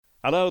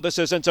Hello, this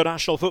is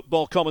international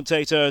football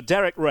commentator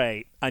Derek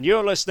Ray, and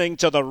you're listening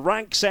to the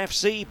Ranks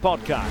FC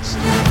podcast.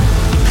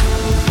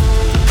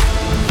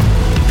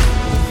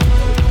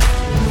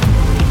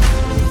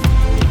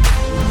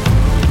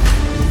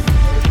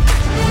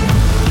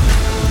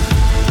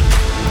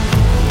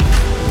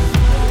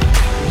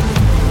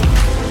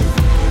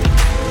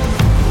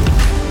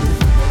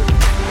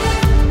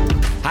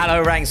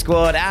 Hello Rank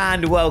Squad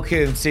and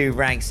welcome to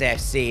Ranks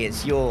FC.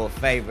 It's your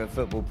favourite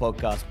football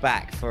podcast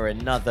back for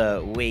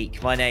another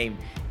week. My name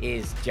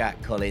is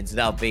Jack Collins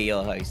and I'll be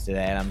your host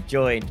today, and I'm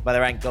joined by the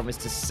Rank God,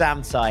 Mr.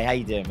 Sam Tighe. How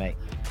you doing, mate?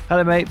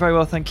 Hello mate, very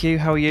well thank you.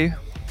 How are you?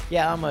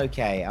 Yeah, I'm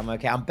okay.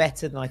 I'm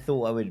better than I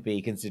thought I would be,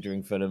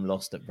 considering Fulham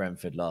lost at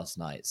Brentford last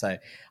night. So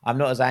I'm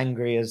not as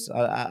angry as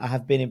I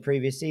have been in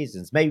previous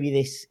seasons. Maybe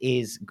this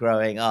is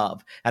growing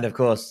up. And of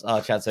course,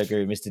 our Chancellor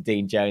Guru, Mr.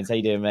 Dean Jones. How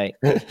you doing, mate?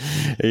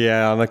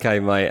 Yeah, I'm okay,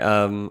 mate.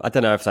 I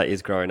don't know if that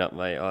is growing up,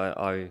 mate.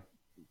 I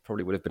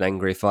probably would have been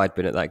angry if I'd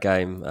been at that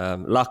game.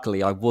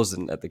 Luckily, I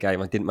wasn't at the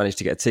game. I didn't manage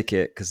to get a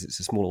ticket because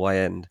it's a small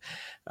away end.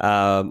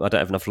 I don't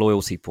have enough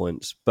loyalty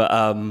points. But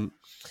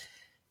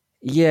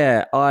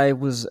yeah, I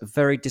was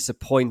very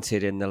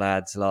disappointed in the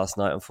lads last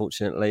night,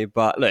 unfortunately.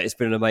 But look, it's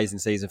been an amazing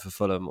season for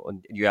Fulham,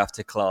 and you have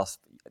to class.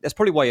 That's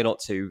probably why you're not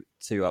too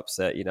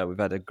upset. You know, we've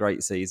had a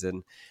great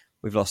season.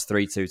 We've lost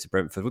 3-2 to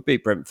Brentford. We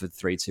beat Brentford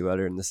 3-2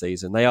 earlier in the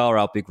season. They are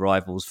our big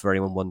rivals, for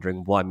anyone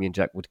wondering why me and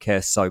Jack would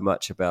care so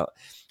much about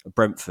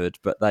Brentford,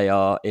 but they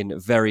are in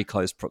very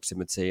close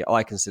proximity.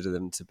 I consider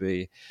them to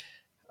be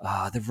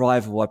the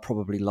rival I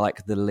probably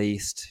like the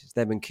least.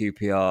 Them and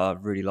QPR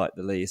really like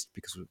the least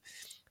because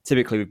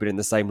typically we've been in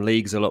the same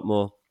leagues a lot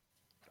more.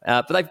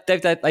 But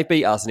they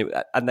beat us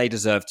and they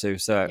deserve to,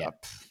 so yeah.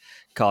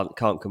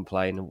 Can't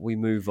complain. We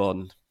move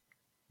on.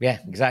 Yeah,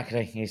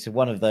 exactly. It's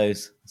one of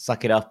those.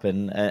 Suck it up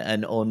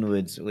and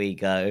onwards we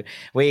go.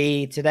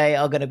 We today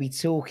are going to be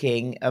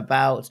talking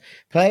about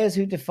players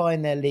who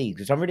define their leagues,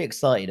 which I'm really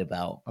excited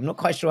about. I'm not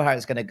quite sure how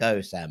it's going to go,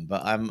 Sam,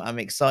 but I'm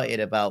excited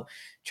about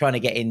trying to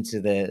get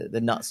into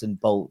the nuts and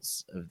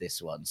bolts of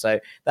this one. So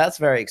that's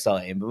very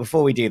exciting. But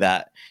before we do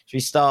that, should we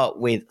start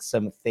with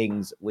some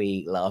things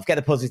we love? Get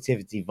the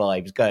positivity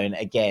vibes going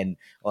again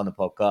on the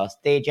podcast.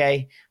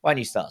 DJ, why don't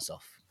you start us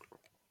off?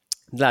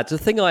 Lads, the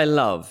thing I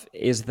love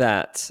is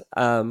that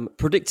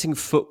predicting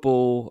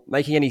football,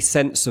 making any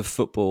sense of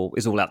football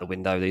is all out the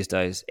window these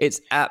days. It's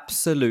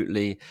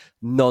absolutely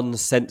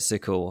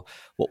nonsensical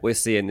what we're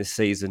seeing this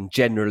season,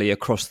 generally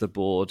across the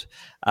board.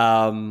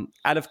 And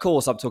of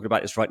course, I'm talking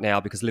about this right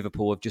now because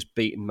Liverpool have just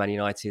beaten Man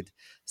United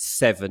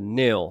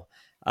 7-0.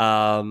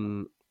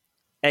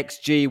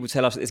 XG would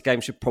tell us that this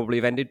game should probably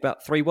have ended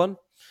about 3-1.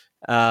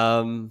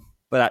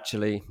 But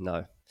actually,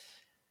 no.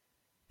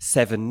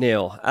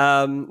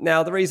 7-0.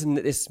 Now, the reason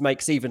that this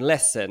makes even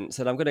less sense,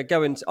 and I'm going to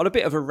go on a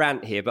bit of a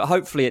rant here, but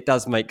hopefully it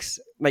does make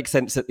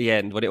sense at the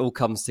end when it all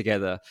comes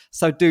together.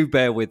 So do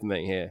bear with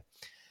me here.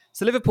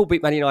 So Liverpool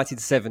beat Man United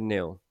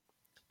 7-0,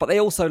 but they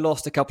also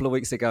lost a couple of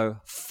weeks ago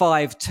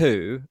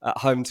 5-2 at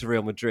home to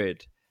Real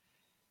Madrid.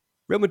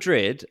 Real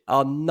Madrid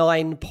are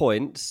 9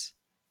 points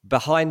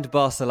behind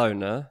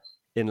Barcelona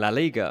in La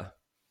Liga.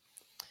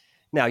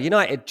 Now,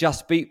 United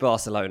just beat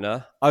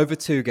Barcelona over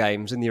 2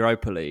 games in the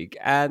Europa League,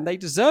 and they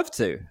deserve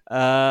to.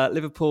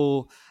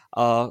 Liverpool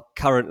are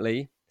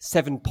currently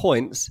 7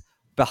 points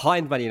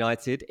behind Man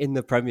United in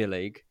the Premier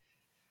League.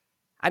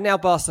 And now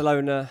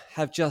Barcelona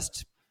have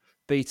just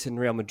beaten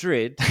Real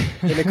Madrid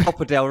in a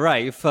Copa del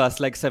Rey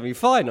first leg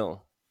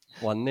semi-final,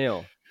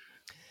 1-0.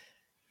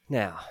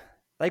 Now,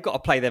 they've got to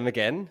play them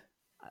again.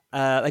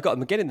 They've got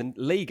them again in the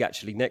league,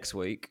 actually, next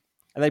week.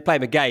 And they play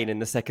them again in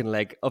the second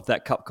leg of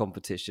that cup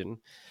competition.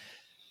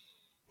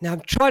 Now,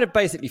 I'm trying to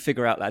basically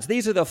figure out, lads,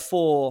 these are the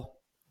 4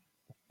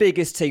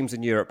 biggest teams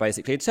in Europe,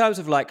 basically. In terms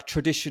of like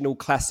traditional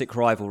classic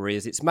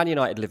rivalries, it's Man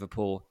United,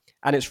 Liverpool,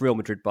 and it's Real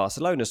Madrid,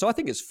 Barcelona. So I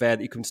think it's fair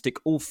that you can stick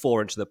all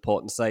 4 into the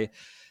pot and say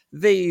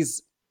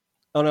these,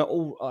 on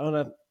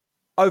an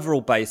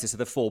overall basis, are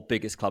the 4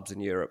 biggest clubs in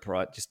Europe,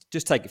 right?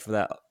 Just take it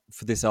for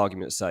this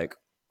argument's sake.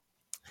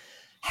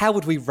 How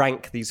would we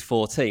rank these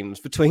 4 teams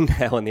between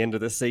now and the end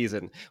of the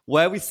season?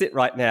 Where we sit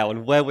right now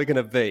and where we're going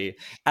to be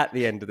at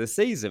the end of the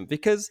season?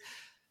 Because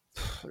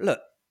look,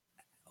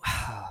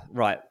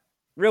 right,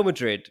 Real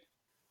Madrid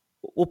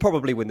will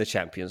probably win the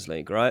Champions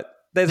League, right?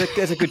 There's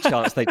a good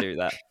chance they do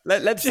that.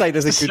 Let's say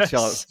there's a good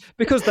chance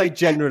because they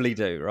generally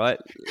do, right?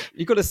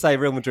 You've got to say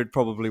Real Madrid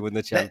probably win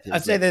the Champions League.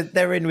 I'd say that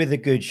they're in with a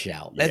good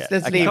shout. Let's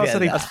leave it at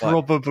that.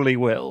 Probably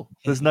will.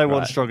 There's no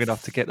one strong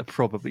enough to get the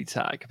probably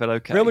tag, but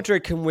okay. Real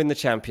Madrid can win the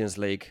Champions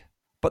League,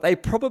 but they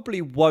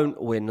probably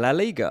won't win La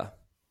Liga.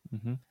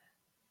 Mm-hmm.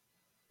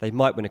 They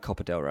might win a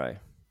Copa del Rey.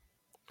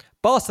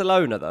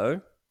 Barcelona,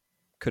 though,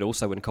 could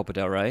also win Copa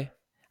del Rey. And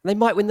they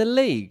might win the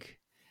league.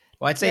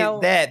 Well, I'd say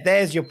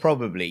there's your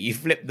probably. You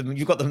flipped them.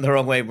 You got them the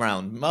wrong way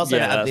round.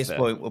 Barcelona at this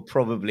point will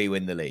probably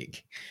win the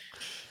league.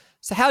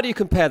 So how do you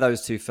compare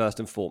those two first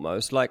and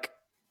foremost? Like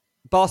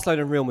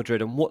Barcelona and Real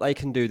Madrid and what they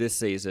can do this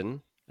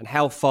season and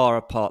how far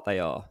apart they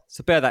are.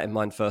 So bear that in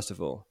mind first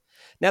of all.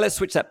 Now let's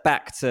switch that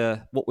back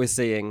to what we're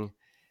seeing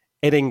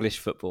in English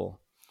football.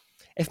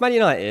 If Man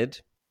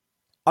United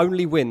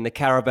only win the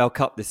Carabao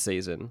Cup this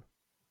season,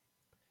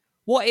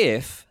 what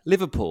if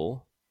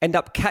Liverpool end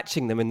up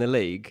catching them in the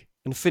league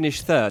and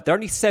finish third? They're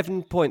only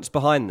 7 points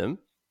behind them.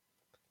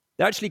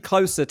 They're actually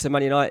closer to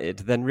Man United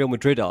than Real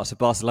Madrid are to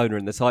Barcelona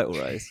in the title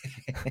race.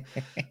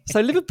 So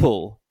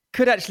Liverpool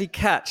could actually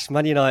catch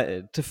Man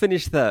United to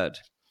finish third.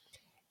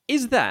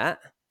 Is that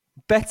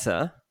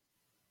better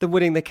than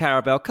winning the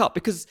Carabao Cup?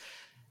 Because,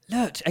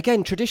 look,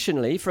 again,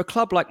 traditionally, for a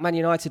club like Man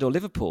United or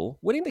Liverpool,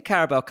 winning the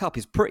Carabao Cup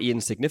is pretty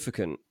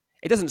insignificant.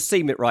 It doesn't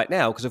seem it right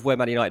now because of where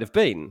Man United have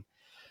been.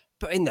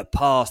 But in the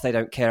past, they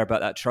don't care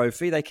about that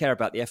trophy. They care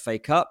about the FA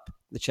Cup,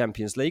 the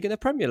Champions League and the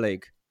Premier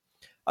League.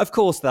 Of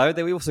course, though,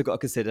 we also got to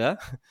consider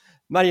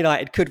Man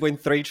United could win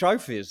 3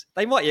 trophies.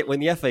 They might yet win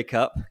the FA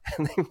Cup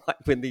and they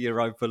might win the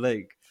Europa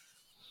League.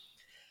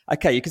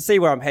 Okay, you can see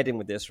where I'm heading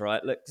with this,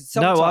 right? Look,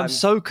 No, I'm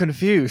so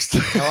confused.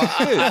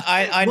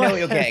 I know what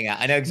you're getting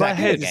at. I know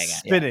exactly what you're getting at.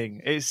 Spinning.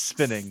 Yeah. It's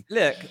spinning.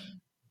 Look,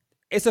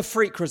 it's a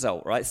freak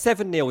result, right?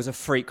 7-0 is a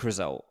freak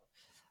result.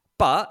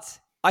 But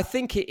I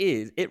think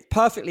it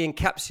perfectly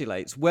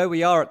encapsulates where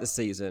we are at the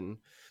season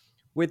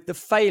with the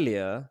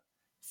failure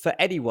for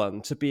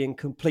anyone to be in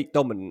complete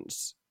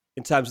dominance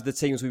in terms of the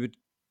teams we would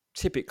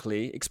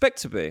typically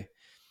expect to be.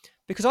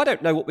 Because I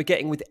don't know what we're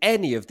getting with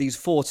any of these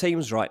 4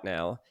 teams right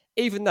now,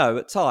 even though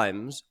at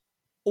times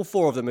all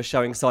 4 of them are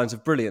showing signs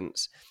of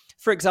brilliance.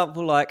 For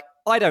example, like,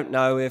 I don't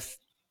know if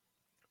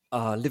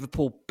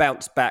Liverpool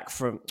but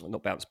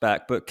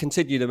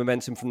continue the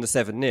momentum from the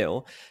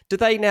 7-0. Do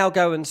they now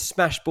go and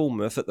smash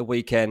Bournemouth at the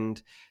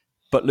weekend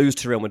but lose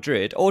to Real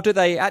Madrid? Or do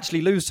they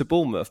actually lose to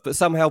Bournemouth but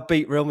somehow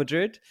beat Real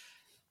Madrid?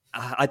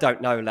 I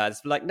don't know,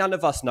 lads. Like, none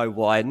of us know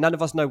why. None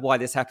of us know why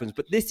this happens.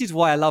 But this is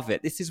why I love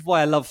it. This is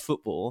why I love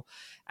football.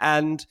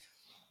 And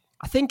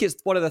I think it's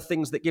one of the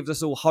things that gives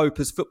us all hope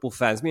as football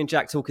fans. Me and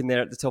Jack talking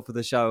there at the top of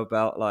the show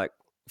about, like,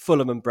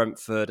 Fulham and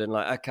Brentford and,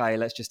 like, okay,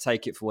 let's just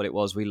take it for what it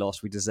was. We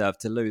lost. We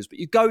deserved to lose. But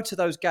you go to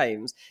those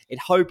games in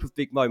hope of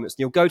big moments. And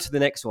you'll go to the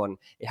next one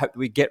in hope that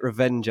we get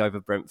revenge over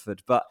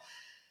Brentford. But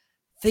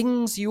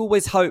things you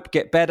always hope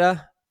get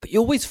better, but you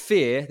always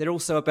fear they're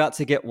also about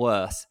to get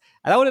worse.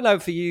 And I want to know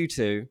for you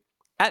two,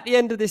 at the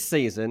end of this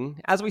season,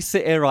 as we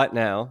sit here right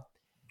now,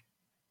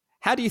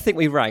 how do you think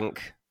we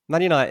rank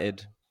Man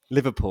United,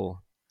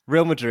 Liverpool,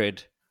 Real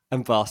Madrid,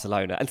 and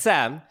Barcelona? And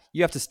Sam,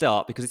 you have to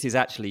start because this is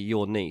actually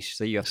your niche,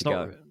 so you have to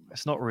go.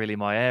 It's not really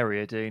my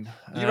area, Dean.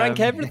 You rank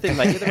everything,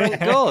 mate. You're the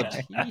rank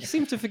god. You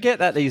seem to forget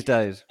that these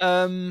days.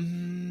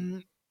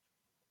 So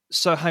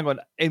hang on.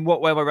 In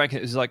what way am I ranking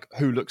it? Is like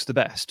who looks the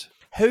best?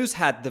 Who's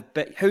had the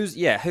best? Who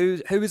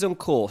is on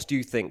course? Do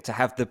you think to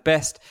have the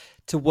best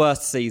to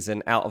worst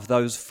season out of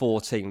those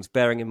 4 teams?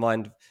 Bearing in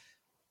mind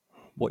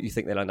what you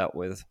think they'll end up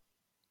with.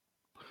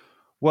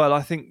 Well,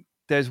 I think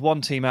there's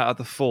one team out of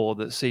the 4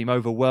 that seem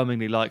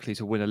overwhelmingly likely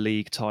to win a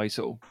league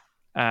title,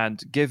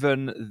 and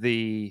given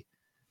the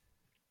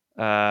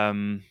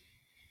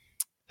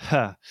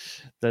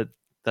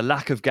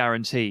lack of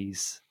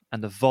guarantees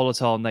and the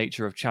volatile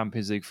nature of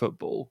Champions League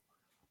football,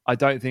 I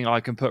don't think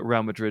I can put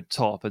Real Madrid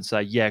top and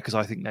say, yeah, because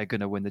I think they're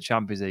going to win the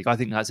Champions League. I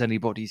think that's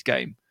anybody's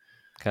game.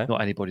 Okay.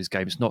 Not anybody's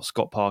game. It's not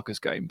Scott Parker's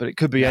game, but it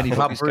could be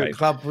anybody's game.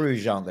 Club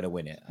Brugge aren't going to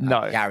win it.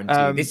 No.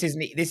 Guaranteed.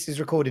 This is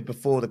recorded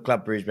before the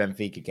Club Brugge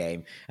Benfica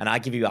game, and I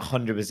give you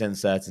 100%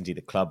 certainty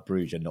that Club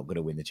Brugge are not going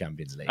to win the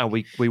Champions League. And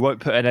we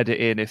won't put an edit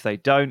in if they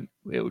don't.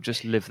 It will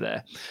just live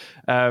there.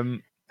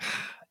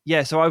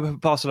 So I would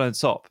put Barcelona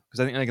top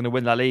because I think they're going to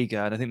win La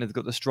Liga, and I think they've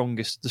got the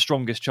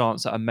strongest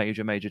chance at a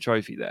major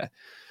trophy there.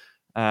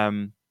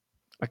 I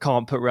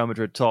can't put Real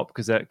Madrid top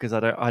because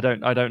I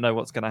don't know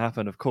what's going to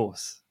happen. Of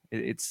course,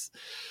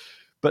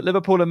 but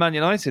Liverpool and Man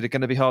United are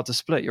going to be hard to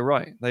split. You're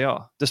right, they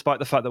are, despite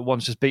the fact that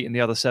one's just beaten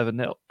the other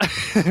 7-0.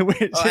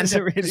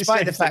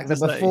 Despite the fact that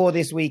before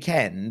this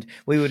weekend,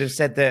 we would have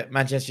said that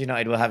Manchester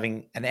United were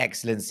having an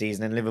excellent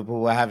season and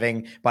Liverpool were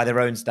having, by their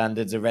own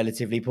standards, a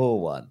relatively poor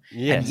one.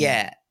 Yes.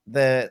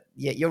 And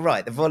you're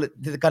right.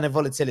 The kind of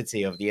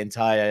volatility of the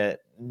entire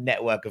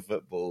network of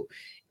football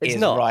it's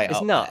is not. right.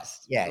 It's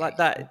nuts. Yeah, like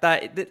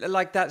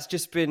that's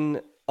just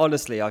been.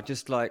 Honestly, I've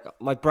just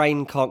my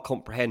brain can't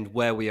comprehend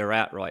where we are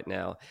at right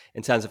now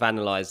in terms of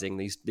analysing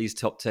these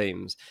top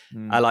teams.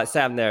 I like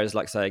Sam there is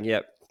like saying,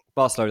 yeah,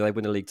 Barcelona, they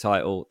win a league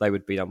title, they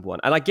would be number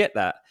 1. And I get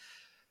that.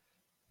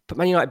 But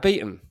Man United beat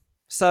them.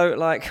 So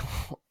like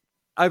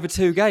over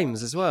 2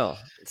 games as well.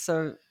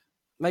 So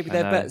maybe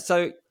they're better.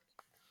 So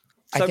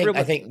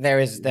I think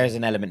there's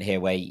an element here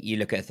where you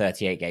look at a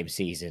 38-game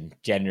season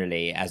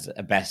generally as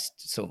a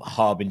best sort of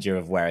harbinger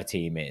of where a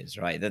team is,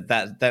 right?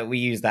 That we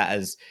use that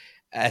as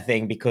a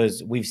thing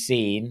because we've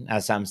seen,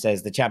 as Sam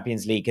says, the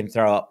Champions League can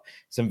throw up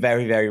some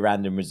very, very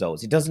random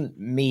results. It doesn't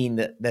mean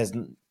that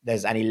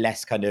there's any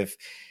less kind of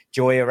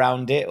joy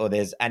around it or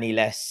there's any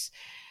less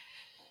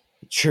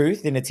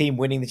truth in a team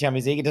winning the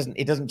Champions League.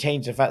 It doesn't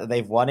change the fact that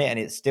they've won it, and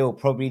it's still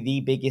probably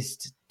the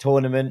biggest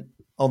tournament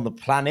on the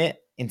planet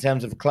in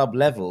terms of club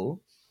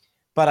level.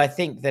 But I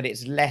think that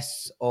it's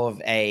less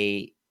of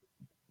a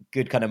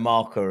good kind of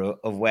marker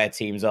of where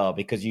teams are,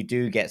 because you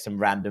do get some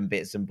random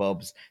bits and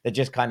bobs that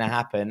just kind of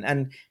happen.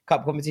 And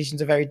cup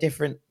competitions are very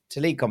different to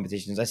league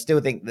competitions. I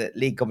still think that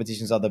league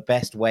competitions are the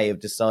best way of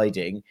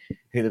deciding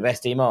who the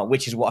best team are,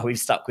 which is why we've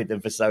stuck with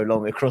them for so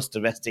long across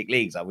domestic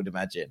leagues, I would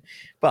imagine.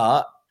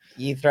 But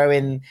you throw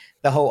in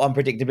the whole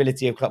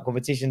unpredictability of club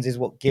competitions is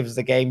what gives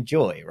the game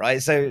joy,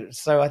 right? So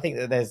I think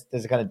that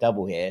there's a kind of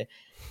double here.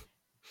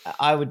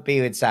 I would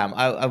be with Sam.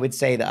 I would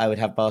say that I would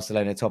have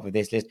Barcelona top of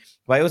this list.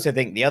 But I also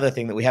think the other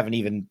thing that we haven't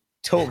even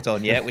talked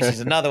on yet, which is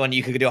another one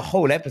you could do a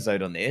whole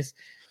episode on this,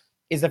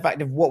 is the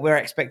fact of what were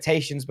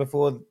expectations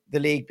before the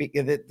league,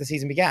 the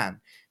season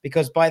began.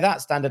 Because by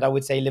that standard, I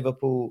would say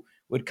Liverpool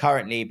would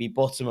currently be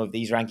bottom of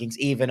these rankings,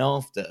 even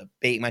after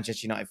beating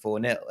Manchester United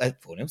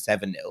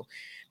 7-0,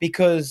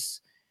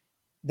 because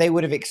they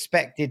would have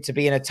expected to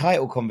be in a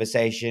title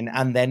conversation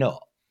and they're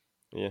not.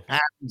 Yeah.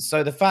 And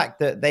so the fact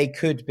that they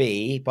could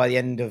be, by the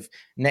end of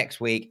next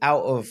week,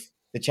 out of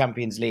the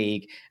Champions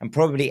League and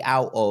probably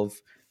out of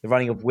the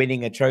running of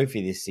winning a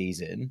trophy this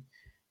season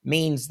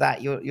means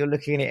that you're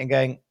looking at it and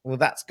going, well,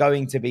 that's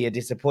going to be a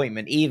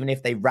disappointment, even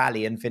if they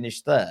rally and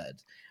finish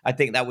third. I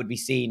think that would be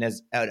seen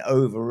as an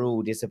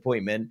overall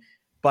disappointment,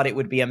 but it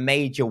would be a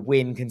major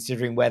win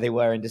considering where they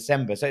were in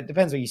December. So it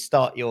depends where you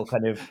start your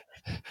kind of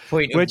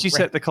point. Where do you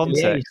set the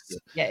context?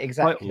 Yeah,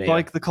 exactly.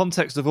 By the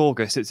context of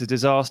August, it's a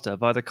disaster.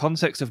 By the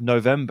context of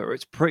November,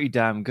 it's pretty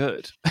damn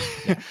good.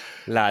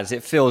 Lads,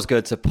 it feels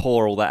good to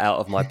pour all that out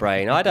of my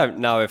brain. I don't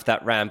know if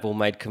that ramble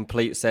made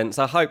complete sense.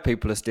 I hope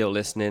people are still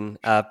listening.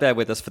 Bear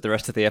with us for the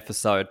rest of the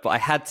episode, but I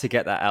had to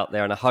get that out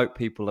there, and I hope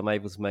people are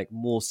able to make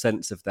more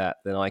sense of that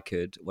than I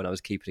could when I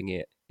was keeping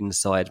it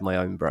inside my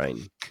own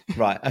brain.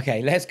 Right,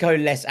 okay, let's go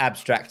less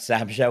abstract,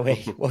 Sam, shall we?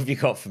 What have you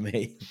got for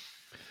me?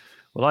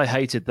 Well, I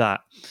hated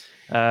that.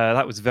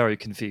 That was very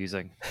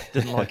confusing.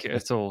 Didn't like it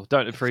at all.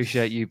 Don't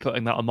appreciate you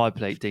putting that on my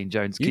plate, Dean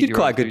Jones. You did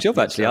quite a good job,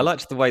 actually. I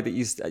liked the way that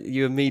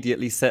you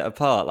immediately set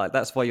apart. Like,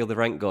 that's why you're the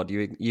rank god.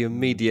 You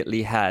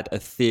immediately had a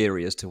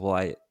theory as to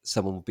why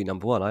someone would be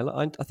number one.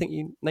 I think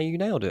you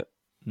nailed it.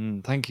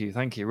 Thank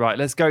you. Right,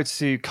 let's go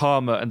to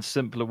calmer and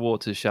simpler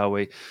waters, shall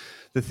we?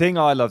 The thing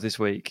I love this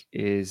week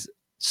is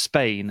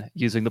Spain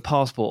using the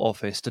passport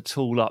office to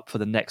tool up for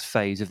the next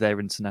phase of their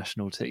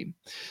international team.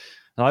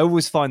 And I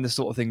always find this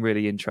sort of thing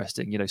really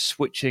interesting,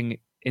 switching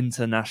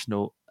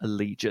international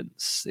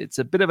allegiance. It's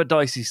a bit of a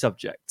dicey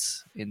subject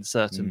in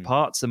certain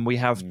parts, and we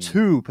have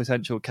two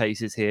potential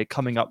cases here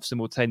coming up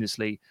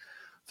simultaneously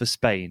for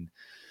Spain.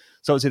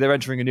 So obviously they're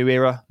entering a new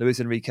era. Luis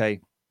Enrique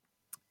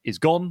is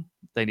gone.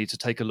 They need to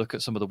take a look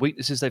at some of the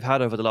weaknesses they've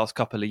had over the last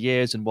couple of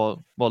years. And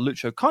while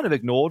Lucho kind of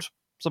ignored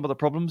some of the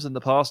problems in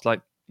the past,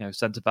 like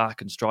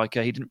centre-back and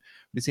striker, he didn't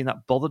really seem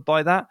that bothered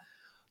by that.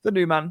 The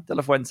new man, De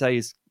La Fuente,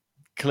 is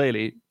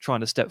clearly trying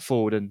to step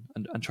forward and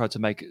try to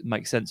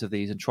make sense of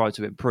these and try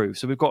to improve.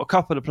 So we've got a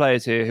couple of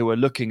players here who are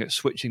looking at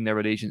switching their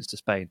allegiance to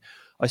Spain.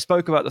 I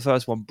spoke about the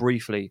first one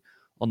briefly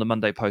on the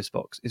Monday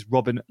Postbox, is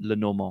Robin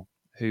Lenormand,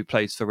 who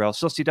plays for Real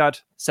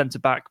Sociedad,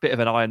 centre-back, bit of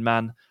an Iron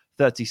Man,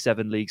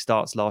 37 league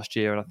starts last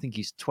year, and I think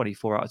he's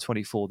 24 out of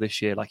 24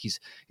 this year. Like he's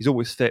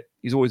always fit,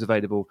 he's always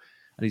available,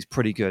 and he's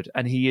pretty good.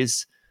 And he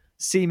is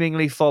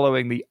seemingly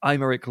following the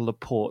Aymeric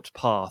Laporte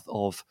path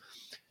of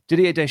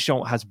Didier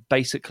Deschamps has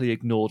basically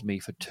ignored me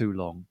for too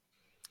long.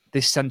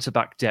 This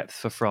centre-back depth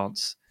for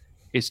France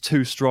is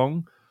too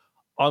strong.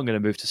 I'm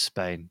going to move to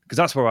Spain because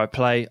that's where I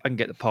play. I can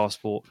get the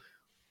passport.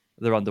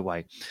 They're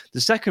underway. The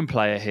second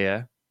player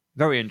here,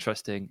 very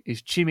interesting,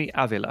 is Chimi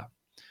Avila,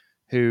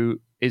 who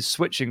is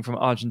switching from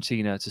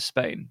Argentina to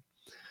Spain.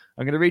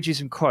 I'm going to read you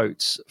some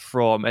quotes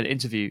from an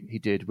interview he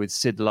did with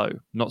Sid Lowe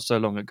not so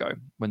long ago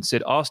when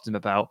Sid asked him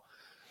about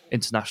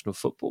international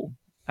football.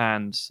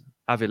 And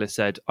Avila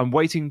said, "I'm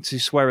waiting to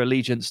swear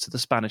allegiance to the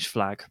Spanish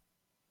flag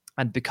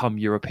and become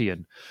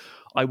European.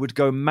 I would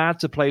go mad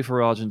to play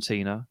for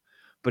Argentina,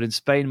 but in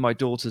Spain, my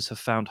daughters have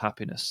found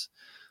happiness.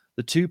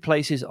 The two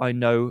places I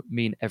know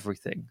mean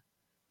everything.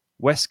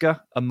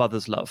 Huesca, a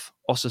mother's love.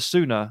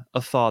 Osasuna,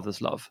 a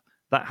father's love.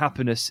 That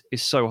happiness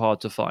is so hard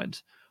to find.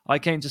 I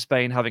came to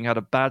Spain having had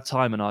a bad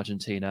time in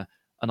Argentina,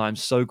 and I'm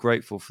so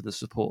grateful for the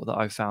support that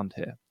I found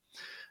here."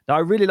 Now, I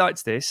really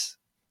liked this.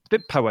 It's a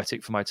bit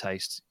poetic for my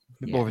taste.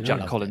 A bit more of a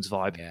Jack Collins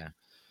vibe. Yeah.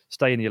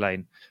 Stay in your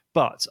lane.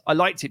 But I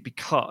liked it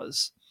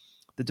because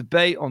the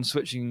debate on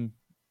switching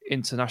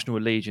international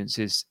allegiance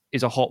is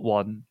a hot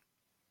one.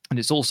 And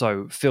it's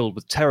also filled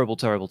with terrible,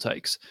 terrible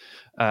takes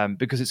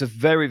because it's a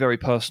very, very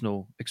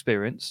personal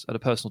experience and a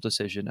personal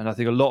decision. And I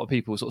think a lot of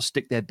people sort of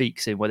stick their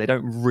beaks in where they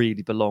don't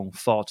really belong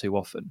far too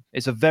often.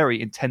 It's a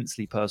very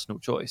intensely personal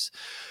choice.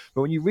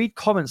 But when you read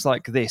comments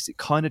like this, it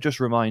kind of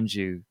just reminds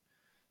you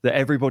that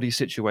everybody's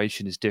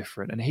situation is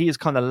different. And he is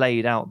kind of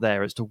laid out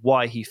there as to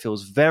why he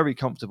feels very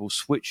comfortable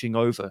switching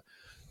over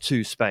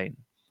to Spain.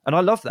 And I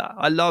love that.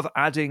 I love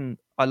adding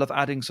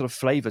sort of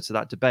flavour to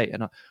that debate.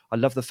 And I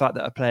love the fact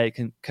that a player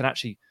can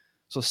actually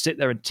sort of sit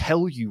there and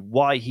tell you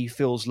why he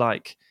feels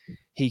like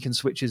he can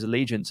switch his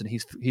allegiance and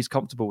he's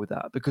comfortable with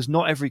that. Because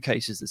not every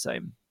case is the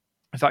same.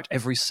 In fact,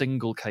 every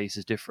single case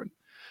is different.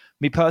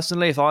 Me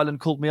personally, if Ireland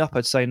called me up,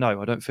 I'd say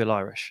no, I don't feel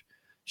Irish.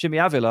 Jimmy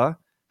Avila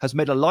has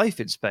made a life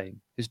in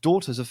Spain. His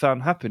daughters have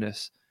found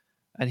happiness,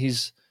 and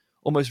he's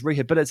almost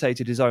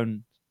rehabilitated his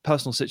own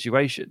personal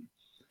situation.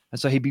 And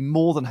so he'd be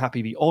more than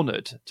happy, be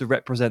honoured to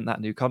represent that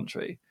new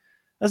country.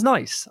 That's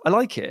nice. I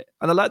like it.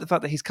 And I like the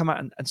fact that he's come out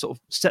and sort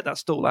of set that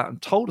stall out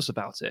and told us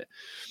about it.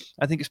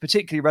 I think it's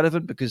particularly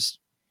relevant because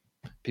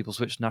people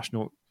switch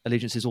national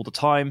allegiances all the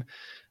time.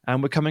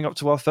 And we're coming up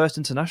to our first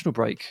international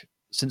break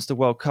since the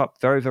World Cup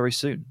very, very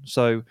soon.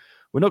 So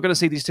we're not going to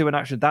see these two in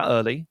action that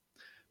early,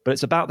 but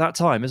it's about that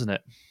time, isn't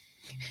it?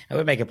 I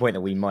would make a point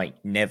that we might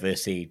never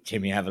see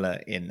Jimmy Avila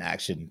in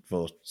action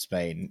for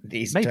Spain.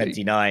 He's Maybe.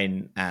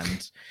 29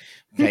 and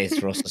plays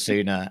for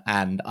Osasuna,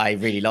 and I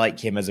really like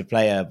him as a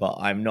player, but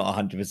I'm not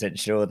 100%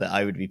 sure that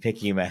I would be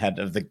picking him ahead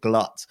of the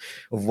glut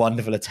of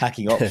wonderful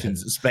attacking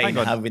options that Spain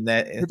have in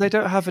there. They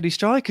don't have any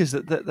strikers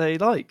that they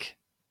like.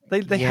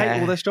 They hate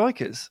all their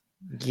strikers.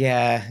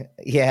 Yeah,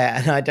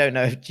 and I don't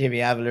know if Jimmy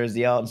Avila is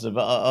the answer,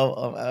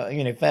 but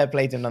fair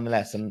play to him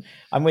nonetheless. And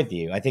I'm with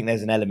you. I think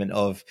there's an element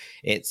of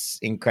it's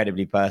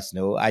incredibly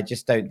personal. I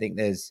just don't think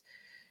there's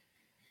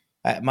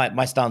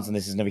my stance on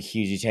this is never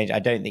hugely changed. I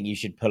don't think you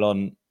should pull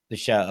on the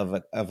shirt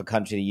of a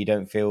country that you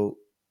don't feel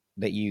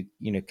that you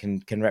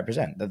can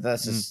represent.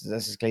 That's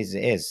as clear as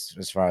it is,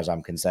 as far as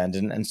I'm concerned.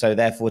 And so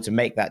therefore, to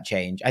make that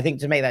change, I think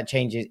to make that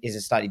change is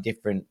a slightly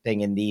different thing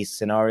in these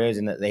scenarios,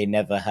 in that they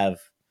never have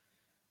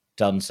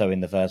done so in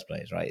the first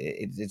place, right?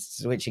 It's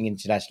switching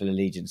international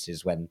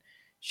allegiances when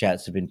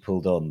shirts have been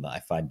pulled on that I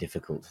find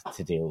difficult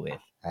to deal with.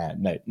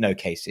 No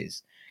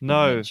cases.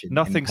 No,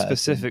 nothing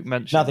specific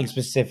mentioned. Nothing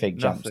specific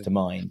jumps to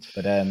mind.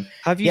 But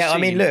have you? I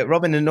mean, look,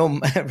 Robin the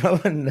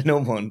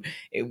Norman,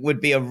 it would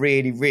be a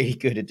really, really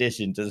good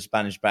addition to the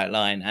Spanish back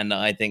line, and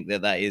I think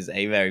that is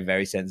a very,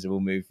 very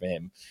sensible move for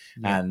him.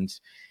 Yeah. And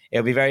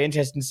it'll be very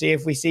interesting to see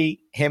if we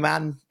see him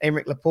and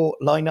Aymeric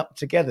Laporte line up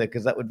together,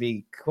 because that would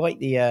be quite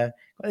the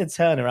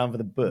turnaround for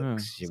the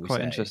books. It's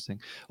quite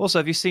interesting. Also,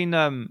 have you seen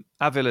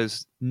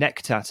Avila's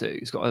neck tattoo?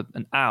 He's got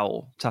an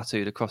owl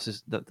tattooed across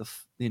the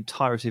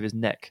entirety of his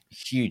neck.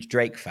 Huge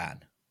Drake fan.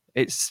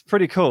 It's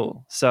pretty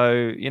cool.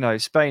 So,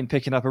 Spain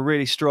picking up a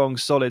really strong,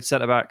 solid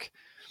centre-back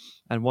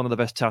and one of the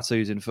best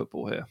tattoos in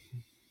football here.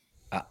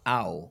 An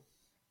owl.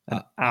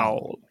 An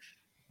owl.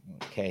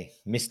 Okay,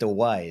 Mr.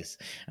 Wise.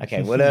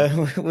 Okay,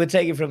 we'll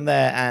take it from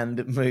there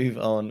and move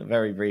on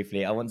very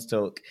briefly. I want to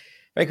talk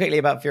very quickly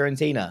about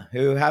Fiorentina,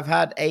 who have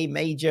had a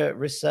major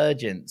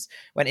resurgence.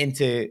 Went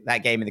into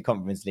that game in the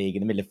Conference League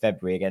in the middle of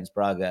February against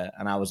Braga,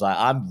 and I was like,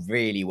 I'm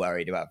really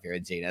worried about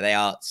Fiorentina. They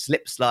are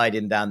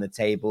slip-sliding down the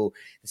table.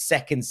 The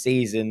second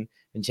season,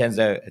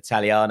 Vincenzo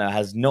Italiano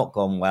has not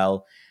gone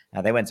well.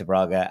 They went to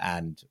Braga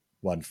and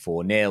won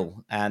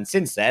 4-0. And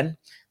since then,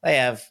 they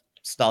have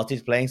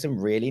started playing some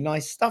really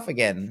nice stuff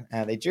again.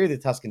 They drew the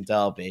Tuscan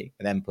derby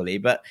with Empoli,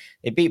 but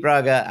they beat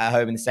Braga at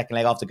home in the second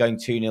leg after going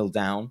 2-0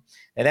 down.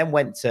 They then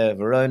went to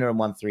Verona and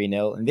won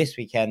 3-0. And this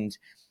weekend,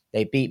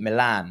 they beat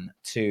Milan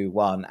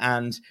 2-1.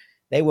 And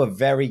they were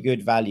very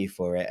good value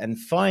for it. And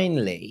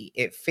finally,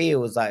 it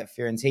feels like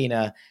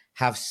Fiorentina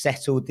have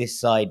settled this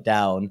side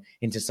down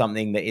into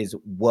something that is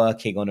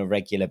working on a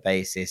regular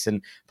basis.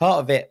 And part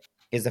of it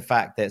is the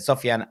fact that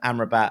Sofiane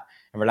Amrabat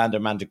and Rolando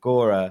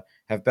Mandragora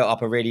have built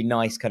up a really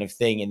nice kind of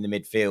thing in the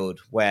midfield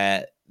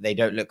where they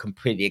don't look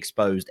completely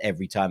exposed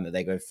every time that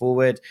they go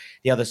forward.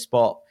 The other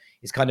spot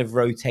is kind of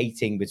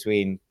rotating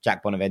between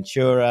Jack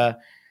Bonaventura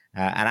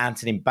and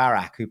Antonin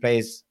Barak, who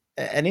plays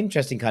an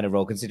interesting kind of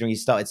role, considering he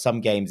started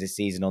some games this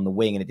season on the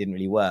wing and it didn't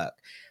really work.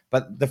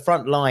 But the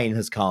front line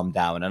has calmed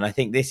down, and I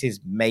think this is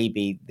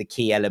maybe the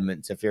key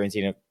element of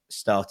Fiorentina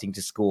starting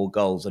to score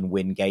goals and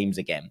win games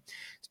again.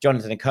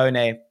 Jonathan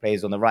Ikone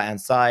plays on the right-hand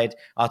side.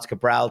 Artur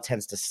Cabral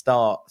tends to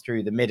start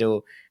through the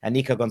middle. And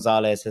Nico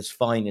Gonzalez has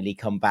finally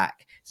come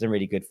back to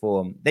really good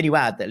form. Then you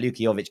add that Luka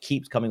Jovic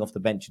keeps coming off the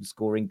bench and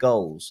scoring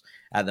goals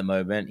at the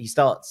moment. He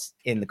starts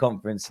in the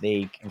Conference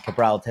League and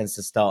Cabral tends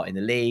to start in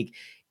the league.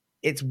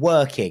 It's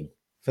working.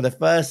 For the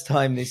first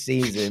time this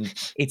season,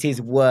 it is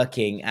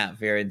working at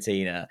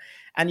Fiorentina.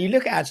 And you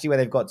look at actually where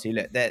they've got to.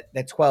 Look, they're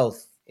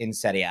 12th in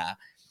Serie A.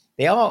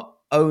 They are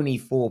only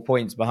 4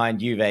 points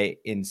behind Juve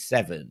in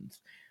 7th.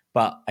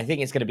 But I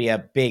think it's going to be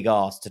a big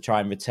ask to try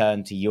and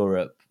return to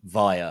Europe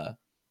via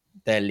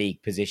their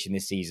league position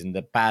this season.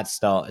 The bad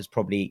start has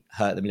probably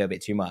hurt them a little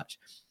bit too much.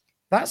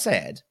 That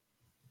said,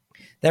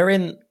 they're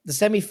in the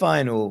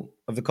semi-final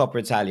of the Coppa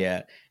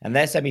Italia, and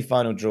their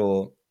semi-final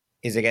draw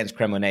is against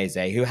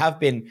Cremonese, who have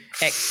been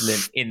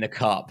excellent in the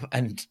cup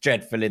and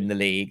dreadful in the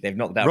league. They've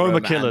knocked out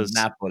Roma killers,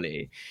 and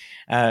Napoli.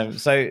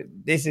 So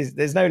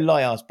there's no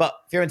lie-ass, but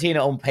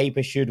Fiorentina on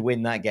paper should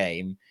win that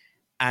game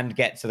and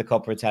get to the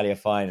Coppa Italia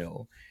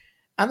final.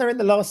 And they're in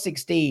the last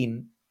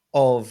 16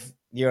 of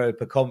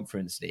Europa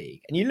Conference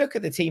League. And you look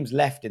at the teams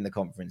left in the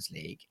Conference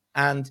League,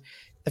 and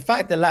the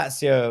fact that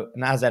Lazio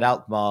and AZ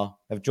Alkmaar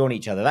have drawn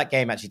each other, that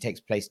game actually takes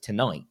place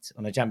tonight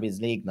on a Champions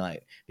League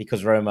night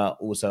because Roma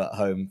also at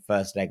home,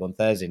 first leg on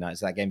Thursday night.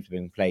 So that game's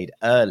being played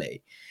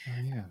early.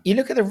 Oh, yeah. You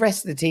look at the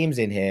rest of the teams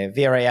in here,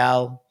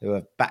 Villarreal, who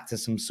are back to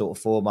some sort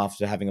of form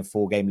after having a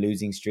 4-game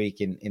losing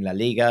streak in La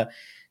Liga.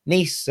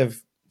 Nice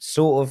have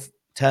sort of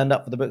turned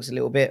up for the books a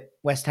little bit.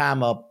 West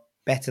Ham are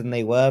better than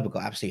they were, but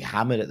got absolutely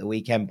hammered at the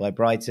weekend by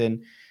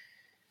Brighton.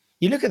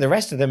 You look at the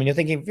rest of them and you're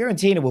thinking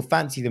Fiorentina will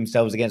fancy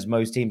themselves against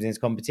most teams in this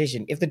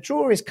competition. If the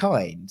draw is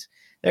kind,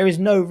 there is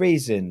no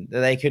reason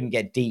that they couldn't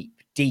get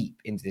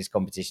deep into this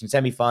competition,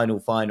 semi-final,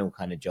 final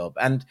kind of job.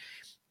 And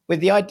with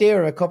the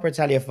idea of a Coppa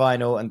Italia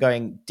final and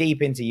going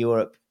deep into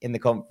Europe in the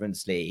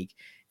Conference League,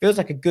 feels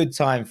like a good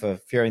time for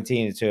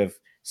Fiorentina to have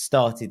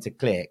started to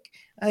click.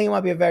 I think it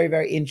might be a very,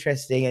 very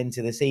interesting end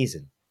to the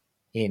season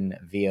in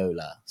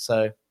Viola.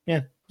 So,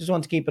 yeah, just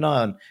want to keep an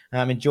eye on.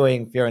 I'm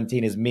enjoying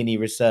Fiorentina's mini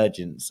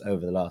resurgence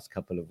over the last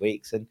couple of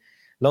weeks, and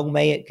long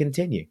may it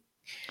continue.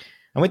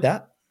 And with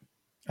that,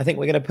 I think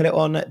we're going to put it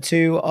on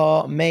to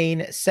our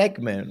main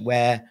segment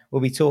where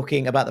we'll be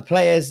talking about the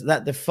players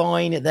that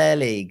define their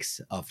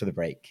leagues after the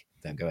break.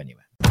 Don't go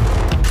anywhere.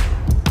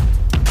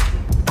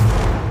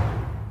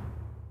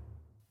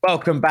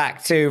 Welcome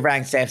back to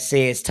Ranks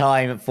FC. It's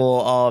time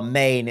for our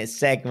main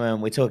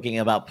segment. We're talking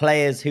about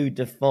players who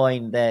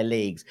define their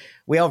leagues.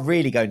 We are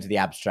really going to the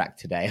abstract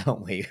today,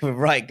 aren't we? We're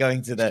right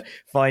going to the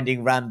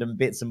finding random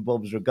bits and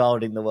bobs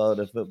regarding the world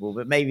of football.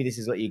 But maybe this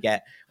is what you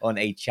get on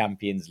a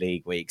Champions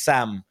League week.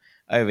 Sam,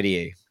 over to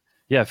you.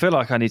 Yeah, I feel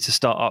like I need to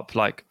start up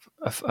like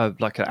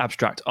an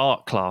abstract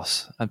art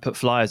class and put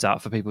flyers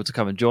out for people to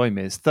come and join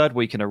me. It's third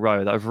week in a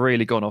row that I've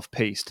really gone off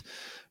piste,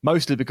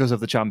 mostly because of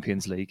the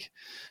Champions League.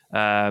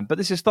 But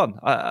this is fun.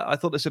 I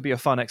thought this would be a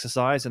fun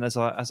exercise, and as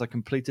I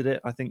completed it,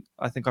 I think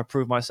I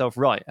proved myself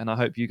right, and I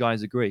hope you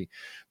guys agree.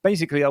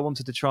 Basically, I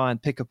wanted to try and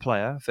pick a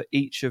player for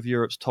each of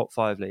Europe's top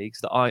 5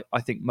 leagues that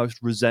I think most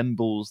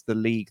resembles the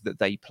league that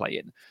they play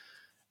in.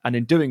 And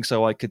in doing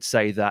so, I could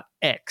say that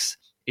X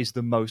is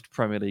the most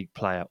Premier League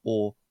player,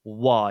 or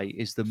Y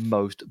is the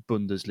most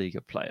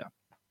Bundesliga player.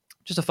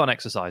 Just a fun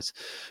exercise.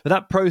 But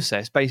that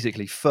process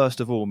basically,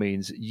 first of all,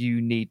 means you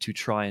need to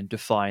try and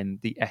define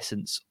the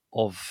essence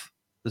of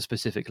the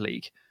specific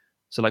league.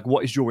 So, like,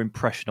 what is your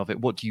impression of it?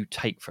 What do you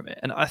take from it?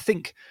 And I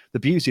think the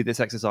beauty of this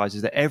exercise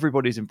is that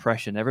everybody's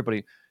impression,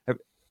 everything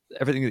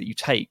that you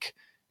take,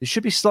 it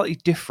should be slightly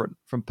different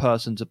from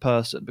person to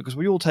person, because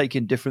we all take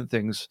in different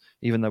things,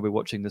 even though we're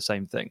watching the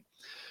same thing.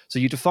 So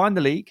you define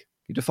the league,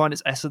 you define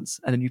its essence,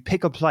 and then you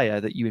pick a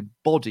player that you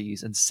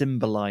embodies and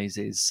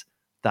symbolizes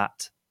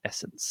that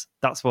essence.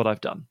 That's what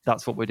I've done.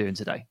 That's what we're doing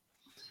today.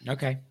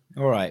 Okay.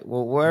 All right.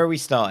 Well, where are we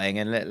starting?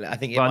 And I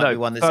think it might be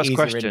one that's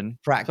easier in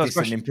practice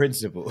than in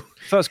principle.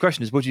 First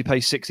question is, would you pay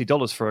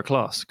 $60 for a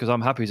class? Because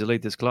I'm happy to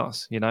lead this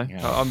class, you know?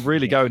 Yeah. I'm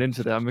really going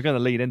into that. I'm going to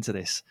lead into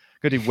this.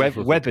 Going to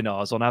do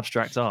webinars on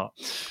abstract art.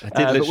 I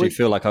did literally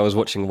feel like I was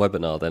watching a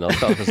webinar then. I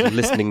felt I was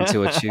listening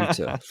to a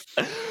tutor.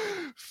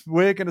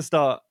 We're going to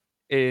start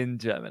in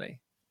Germany.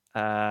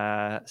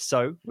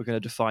 So we're going to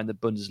define the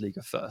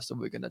Bundesliga first, and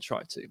we're going to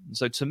try to. And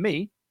so to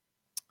me,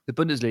 the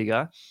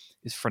Bundesliga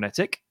is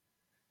frenetic,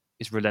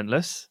 it's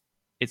relentless,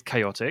 it's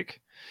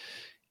chaotic,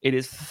 it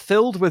is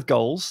filled with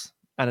goals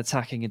and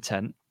attacking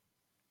intent,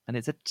 and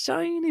it's a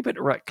tiny bit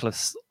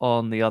reckless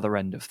on the other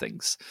end of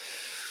things.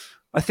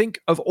 I think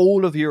of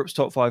all of Europe's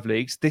top 5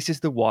 leagues, this is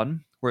the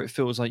one where it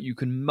feels like you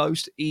can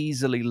most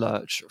easily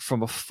lurch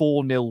from a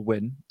 4-0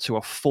 win to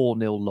a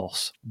 4-0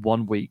 loss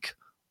 1 week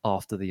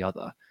after the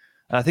other.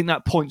 And I think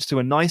that points to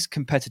a nice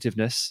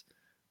competitiveness,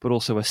 but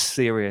also a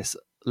serious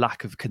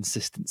lack of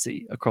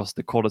consistency across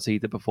the quality,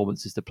 the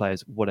performances, the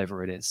players,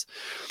 whatever it is.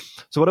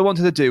 So what I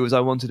wanted to do is I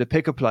wanted to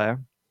pick a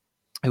player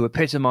who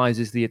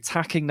epitomizes the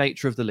attacking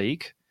nature of the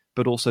league,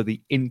 but also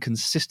the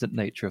inconsistent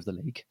nature of the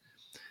league.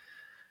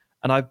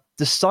 And I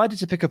decided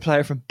to pick a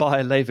player from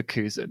Bayer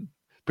Leverkusen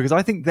because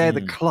I think they're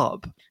the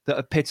club that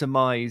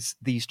epitomize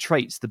these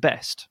traits the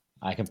best.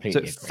 I completely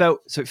agree. So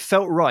it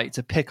felt right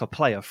to pick a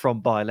player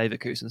from Bayer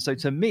Leverkusen. So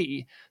to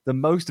me, the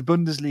most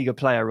Bundesliga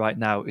player right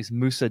now is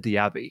Moussa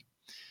Diaby.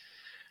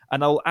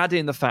 And I'll add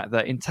in the fact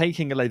that in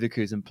taking a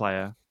Leverkusen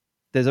player,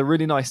 there's a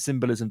really nice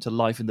symbolism to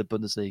life in the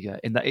Bundesliga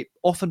in that it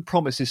often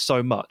promises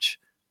so much,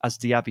 as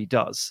Diaby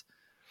does,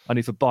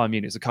 only for Bayern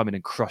Munich to come in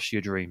and crush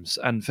your dreams.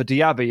 And for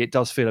Diaby, it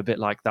does feel a bit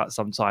like that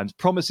sometimes.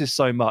 Promises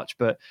so much,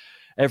 but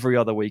every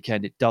other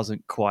weekend it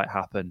doesn't quite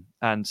happen.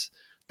 And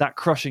that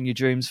crushing your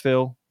dreams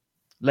feel,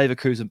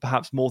 Leverkusen,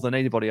 perhaps more than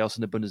anybody else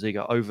in the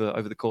Bundesliga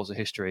over the course of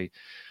history,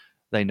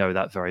 they know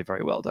that very,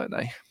 very well, don't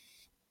they?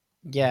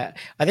 Yeah,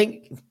 I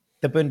think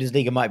the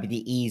Bundesliga might be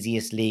the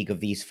easiest league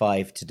of these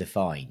 5 to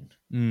define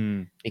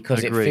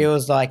because it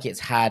feels like it's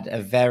had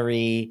a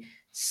very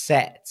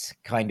set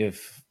kind of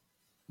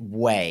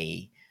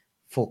way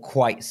for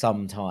quite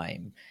some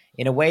time,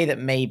 in a way that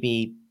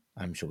maybe,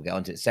 I'm sure we'll get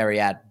onto it, Serie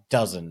A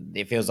doesn't.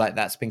 It feels like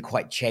that's been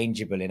quite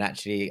changeable in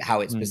actually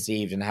how it's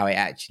perceived and how it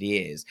actually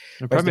is.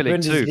 The Premier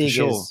League too, for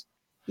sure.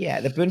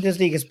 Yeah, the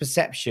Bundesliga's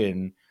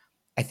perception,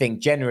 I think,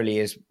 generally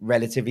is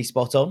relatively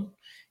spot on.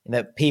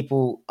 that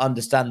people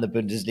understand the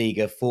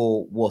Bundesliga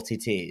for what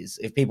it is.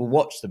 If people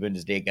watch the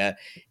Bundesliga,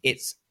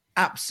 it's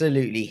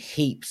absolutely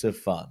heaps of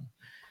fun.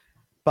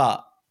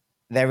 But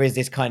there is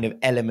this kind of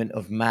element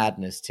of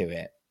madness to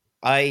it.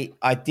 I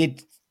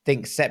did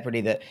think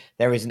separately that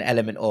there is an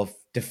element of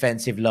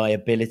defensive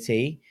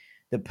liability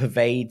that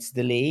pervades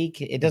the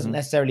league. It doesn't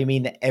necessarily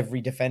mean that every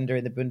defender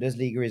in the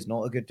Bundesliga is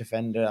not a good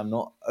defender. I'm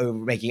not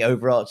making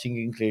overarching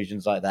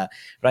conclusions like that.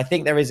 But I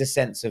think there is a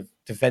sense of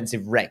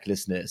defensive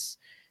recklessness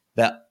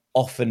that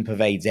often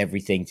pervades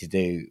everything to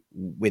do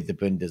with the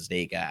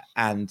Bundesliga.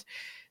 And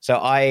so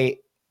I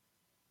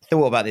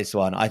thought about this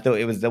one. I thought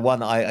it was the one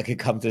that I could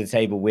come to the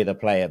table with a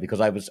player, because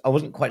I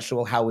wasn't quite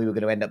sure how we were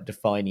going to end up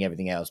defining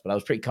everything else, but I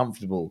was pretty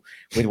comfortable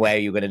with where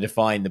you were going to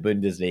define the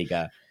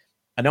Bundesliga.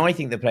 And I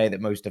think the player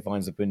that most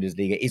defines the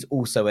Bundesliga is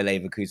also a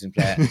Leverkusen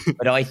player,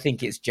 but I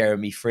think it's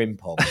Jeremy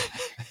Frimpong.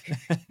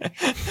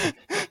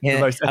 The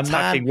most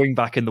attacking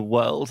wing-back in the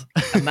world.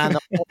 A man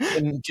that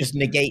often just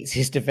negates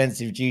his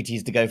defensive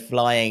duties to go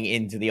flying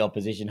into the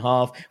opposition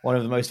half. One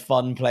of the most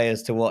fun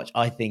players to watch,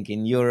 I think,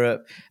 in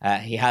Europe.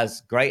 He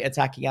has great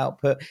attacking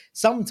output.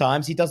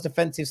 Sometimes he does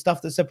defensive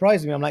stuff that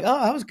surprises me. I'm like,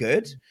 oh, that was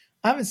good.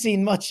 I haven't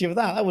seen much of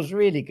that. That was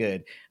really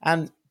good.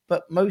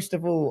 But most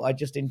of all, I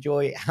just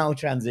enjoy how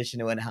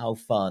transitional and how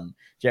fun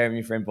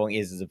Jeremy Frimpong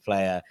is as a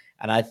player.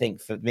 And I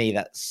think for me,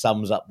 that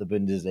sums up the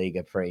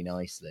Bundesliga pretty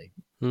nicely.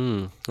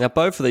 Now,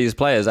 both of these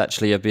players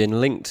actually have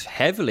been linked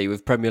heavily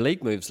with Premier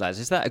League moves, lads.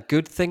 Is that a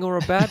good thing or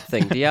a bad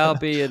thing?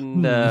 Diaby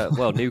and,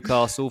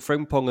 Newcastle,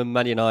 Frimpong and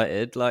Man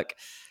United. Like,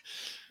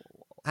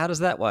 how does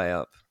that weigh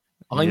up?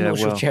 I'm not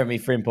sure Jeremy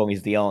Frimpong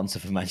is the answer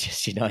for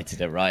Manchester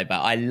United at right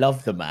back. I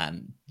love the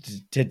man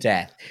to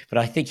death, but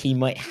I think he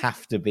might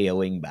have to be a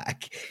wing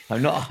back.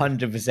 I'm not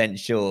 100%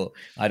 sure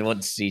I'd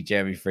want to see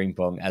Jeremy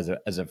Frimpong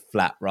as a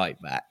flat right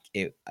back.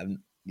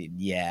 I'm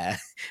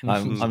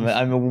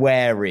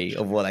wary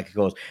of what that could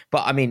cause.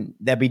 But I mean,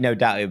 there'd be no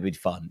doubt it would be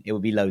fun. It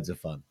would be loads of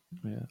fun.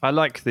 Yeah. I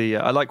like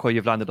where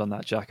you've landed on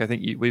that, Jack. I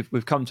think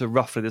we've come to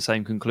roughly the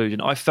same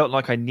conclusion. I felt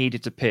like I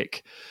needed to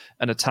pick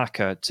an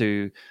attacker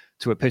to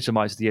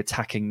epitomise the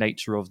attacking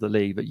nature of the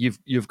league, but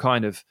you've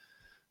kind of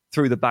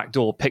through the back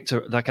door picked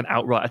like an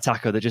outright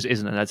attacker that just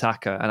isn't an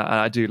attacker, and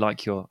I do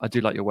like your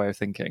way of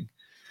thinking.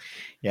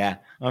 Yeah,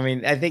 I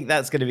mean, I think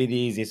that's going to be the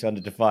easiest one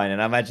to define, and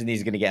I imagine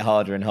these are going to get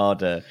harder and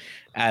harder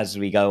as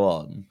we go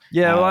on.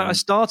 Yeah, well, I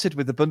started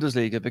with the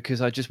Bundesliga because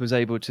I just was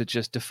able to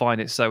just define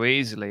it so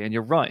easily, and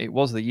you're right, it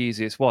was the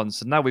easiest one.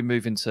 So now we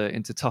move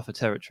into tougher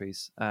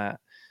territories, and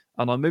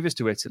I'll move us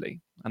to Italy,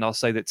 and I'll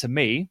say that to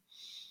me,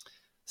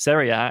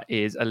 Serie A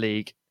is a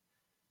league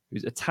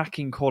whose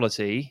attacking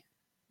quality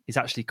is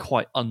actually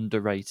quite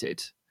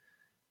underrated,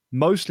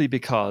 mostly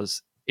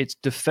because its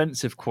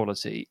defensive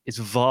quality is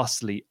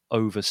vastly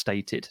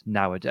overstated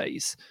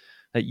nowadays.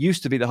 It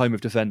used to be the home of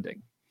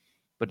defending,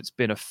 but it's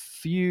been a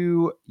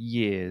few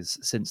years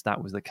since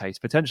that was the case,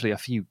 potentially a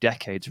few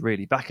decades,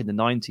 really. Back in the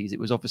 90s, it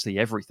was obviously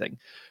everything,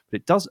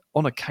 but it does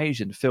on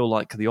occasion feel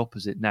like the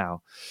opposite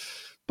now.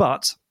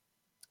 But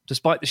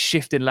despite the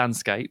shift in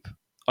landscape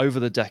over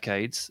the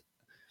decades,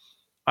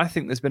 I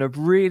think there's been a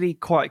really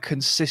quite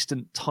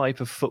consistent type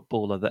of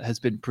footballer that has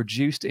been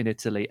produced in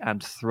Italy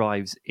and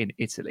thrives in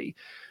Italy.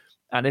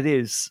 And it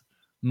is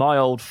my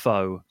old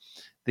foe,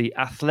 the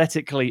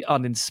athletically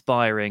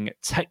uninspiring,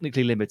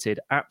 technically limited,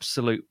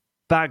 absolute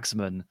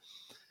bagsman.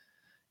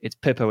 It's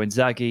Pippo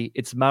Inzaghi,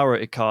 it's Mauro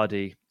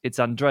Icardi, it's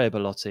Andrea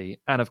Belotti,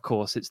 and of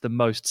course, it's the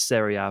most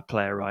Serie A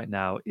player right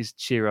now, is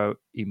Ciro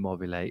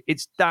Immobile.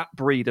 It's that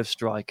breed of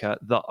striker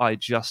that I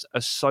just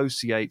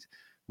associate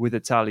with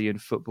Italian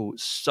football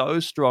so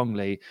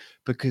strongly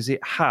because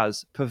it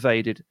has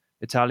pervaded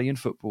Italian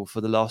football for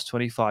the last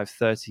 25,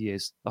 30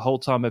 years. The whole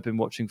time I've been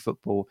watching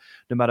football,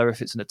 no matter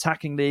if it's an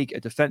attacking league,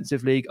 a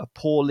defensive league, a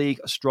poor league,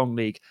 a strong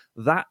league,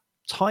 that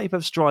type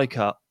of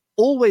striker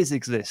always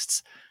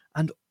exists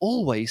and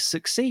always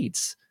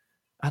succeeds.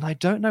 And I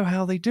don't know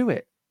how they do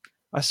it.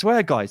 I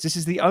swear, guys, this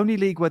is the only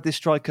league where this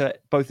striker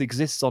both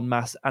exists en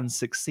masse and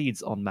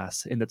succeeds en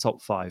masse in the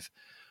top five.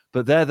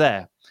 But they're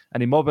there.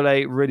 And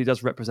Immobile really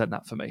does represent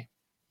that for me.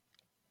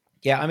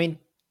 Yeah, I mean,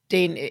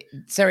 Dean,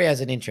 Serie A is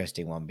an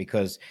interesting one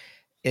because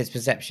its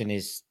perception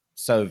is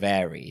so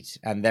varied.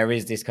 And there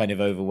is this kind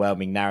of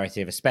overwhelming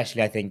narrative,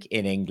 especially I think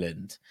in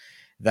England,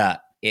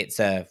 that it's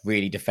a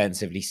really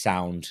defensively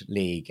sound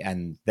league.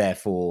 And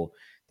therefore,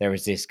 there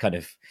is this kind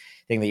of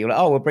thing that you're like,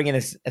 oh, we're bringing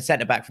a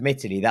centre-back from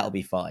Italy, that'll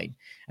be fine.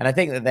 And I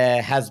think that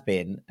there has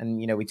been,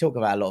 and, you know, we talk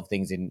about a lot of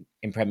things in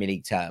Premier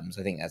League terms.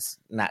 I think that's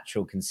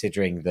natural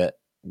considering that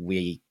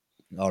we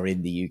are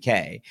in the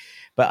UK.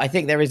 But I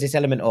think there is this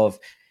element of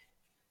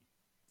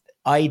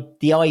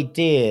the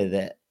idea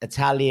that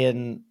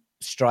Italian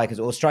strikers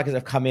or strikers that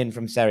have come in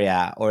from Serie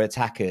A or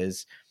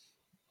attackers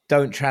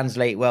don't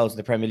translate well to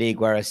the Premier League,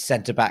 whereas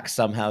centre-backs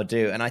somehow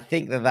do. And I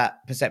think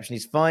that perception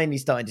is finally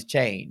starting to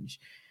change.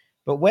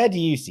 But where do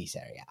you see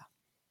Serie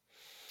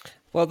A?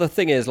 Well, the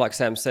thing is, like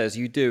Sam says,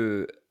 you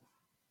do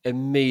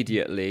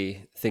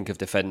immediately think of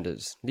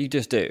defenders. You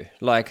just do.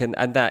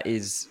 And that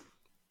is,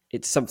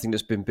 it's something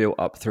that's been built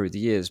up through the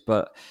years.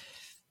 But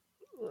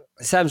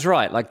Sam's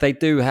right. Like they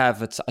do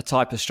have a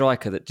type of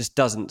striker that just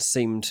doesn't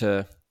seem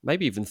to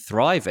maybe even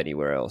thrive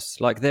anywhere else.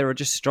 Like there are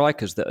just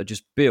strikers that are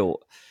just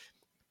built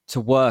to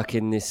work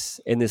in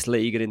this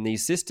league and in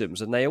these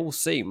systems, and they all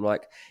seem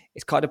like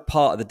it's kind of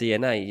part of the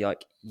DNA.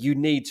 Like you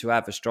need to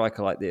have a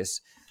striker like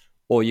this,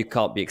 or you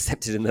can't be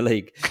accepted in the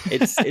league.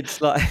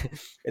 It's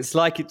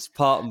like it's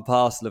part and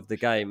parcel of the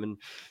game. And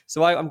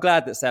so I'm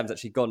glad that Sam's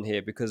actually gone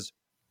here, because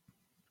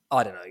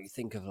I don't know. You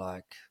think of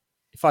like,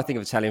 if I think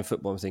of Italian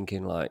football, I'm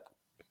thinking like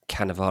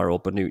Cannavaro or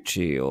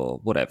Bonucci or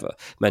whatever,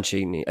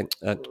 Mancini or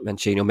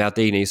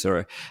Maldini.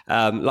 Sorry,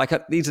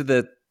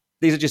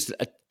 these are just,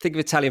 think of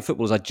Italian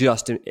footballers. I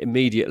just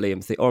immediately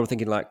I'm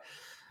thinking like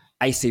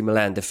AC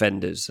Milan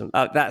defenders.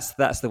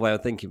 That's the way I'm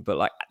thinking. But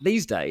like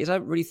these days, I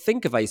don't really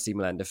think of AC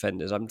Milan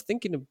defenders. I'm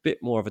thinking a bit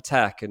more of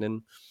attack. And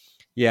then,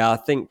 I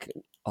think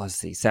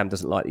obviously Sam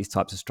doesn't like these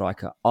types of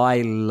striker.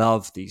 I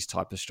love these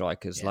type of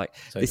strikers. Yeah, like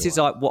so this is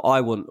like what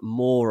I want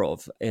more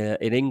of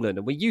in England.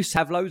 And we used to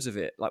have loads of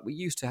it. Like we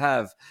used to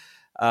have,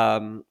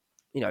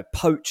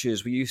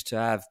 poachers. We used to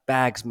have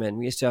bagsmen.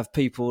 We used to have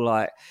people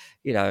like,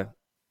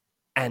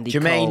 Andy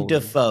Jermaine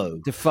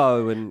Cole,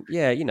 Defoe, and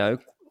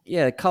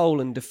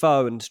Cole and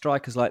Defoe and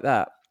strikers like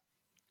that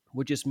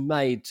were just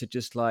made to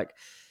just like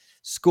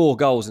score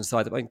goals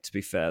inside. I mean, to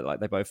be fair, like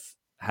they both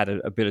had an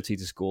ability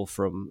to score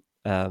from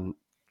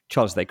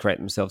chances they create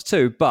themselves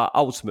too, but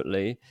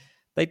ultimately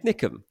they'd nick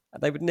them.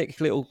 They would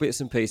nick little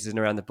bits and pieces in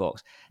around the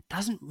box.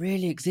 Doesn't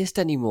really exist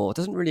anymore.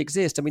 Doesn't really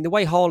exist. I mean, the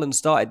way Haaland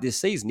started this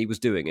season, he was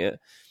doing it.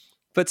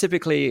 But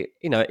typically,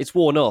 it's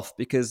worn off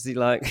because it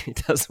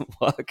doesn't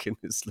work in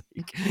this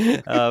league.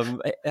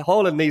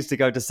 Haaland needs to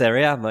go to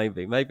Serie A,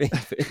 maybe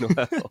fit in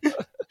well.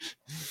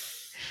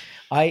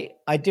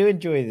 I do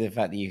enjoy the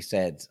fact that you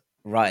said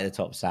right at the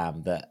top,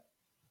 Sam, that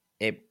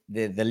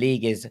the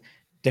league is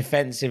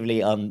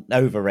defensively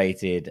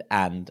overrated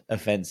and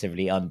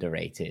offensively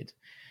underrated,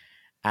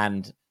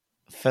 and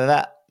for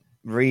that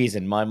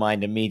reason, my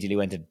mind immediately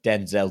went to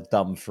Denzel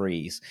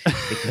Dumfries,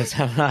 because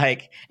I'm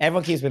like,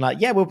 everyone keeps being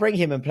like, yeah, we'll bring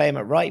him and play him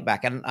at right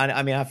back. And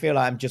I mean, I feel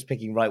like I'm just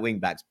picking right wing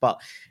backs,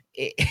 but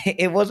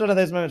it was one of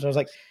those moments where I was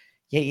like,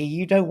 yeah,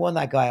 you don't want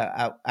that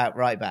guy at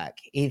right back.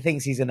 He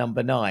thinks he's a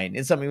number 9.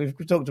 It's something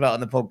we've talked about on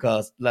the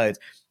podcast loads,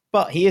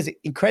 but he is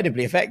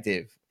incredibly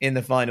effective in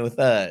the final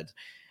third.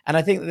 And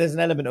I think that there's an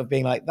element of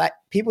being like that.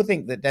 People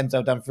think that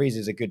Denzel Dumfries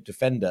is a good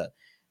defender,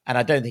 and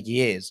I don't think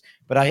he is.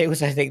 But I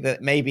also think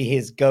that maybe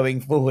his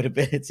going forward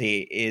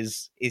ability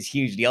is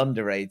hugely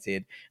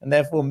underrated, and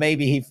therefore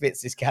maybe he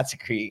fits this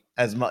category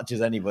as much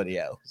as anybody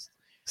else.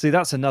 See,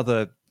 that's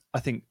another, I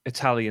think,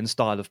 Italian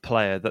style of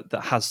player that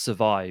has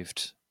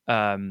survived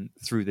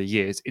through the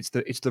years. It's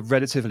the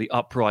relatively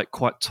upright,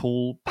 quite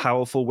tall,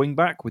 powerful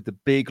wingback with the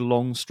big,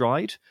 long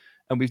stride.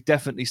 And we've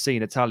definitely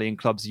seen Italian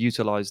clubs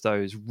utilise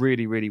those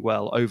really, really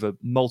well over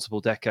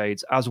multiple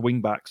decades as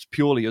wingbacks,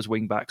 purely as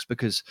wingbacks,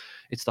 because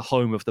it's the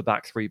home of the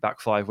back 3, back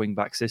 5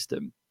 wingback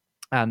system.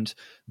 And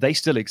they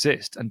still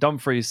exist. And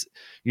Dumfries,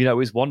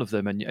 is one of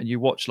them. And you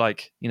watch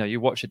you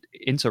watch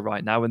Inter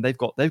right now, and they've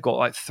got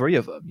like 3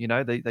 of them.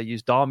 They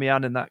use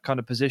Darmian in that kind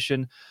of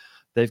position.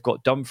 They've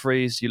got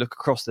Dumfries. You look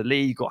across the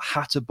league, you've got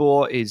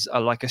Hateboer is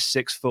like a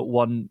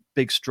 6'1"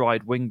 big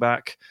stride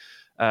wingback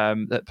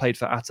that played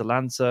for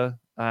Atalanta.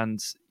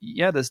 And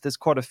there's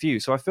quite a few.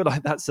 So I feel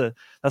like that's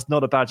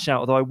not a bad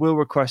shout. Although I will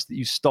request that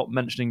you stop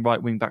mentioning right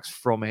wing backs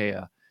from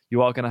here.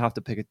 You are going to have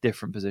to pick a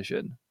different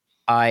position.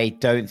 I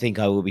don't think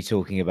I will be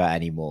talking about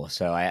anymore.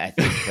 So I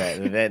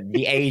think that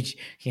the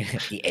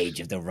age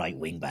of the right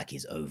wing back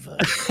is over.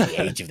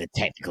 The age of the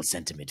technical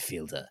centre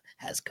midfielder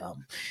has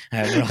come.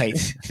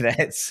 Right,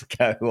 let's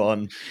go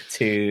on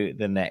to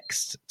the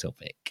next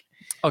topic.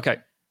 Okay,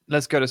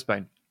 let's go to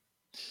Spain.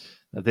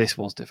 Now, this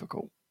was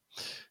difficult.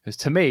 Because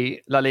to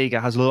me, La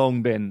Liga has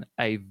long been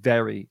a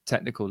very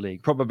technical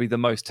league, probably the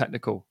most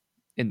technical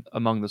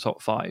among the top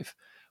 5.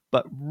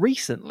 But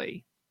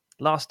recently,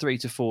 last 3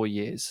 to 4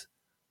 years,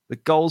 the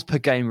goals per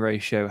game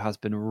ratio has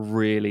been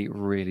really,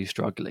 really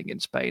struggling in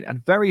Spain.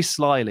 And very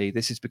slyly,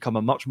 this has become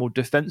a much more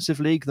defensive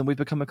league than we've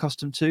become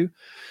accustomed to,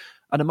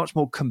 and a much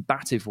more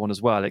combative one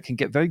as well. It can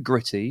get very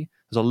gritty.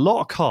 There's a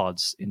lot of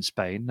cards in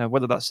Spain. Now,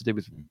 whether that's to do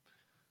with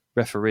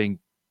refereeing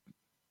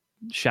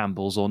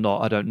shambles or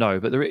not, I don't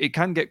know, but it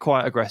can get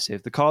quite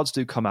aggressive. The cards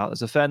do come out.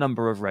 There's a fair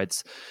number of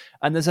reds,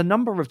 and there's a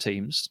number of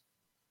teams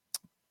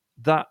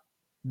that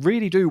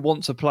really do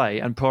want to play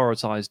and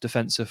prioritize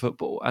defensive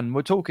football. And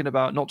we're talking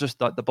about not just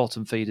like the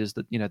bottom feeders,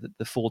 that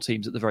the 4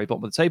 teams at the very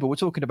bottom of the table. We're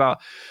talking about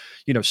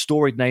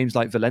storied names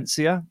like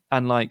Valencia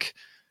and like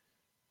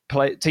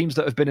teams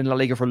that have been in La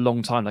Liga for a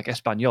long time, like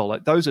Espanyol.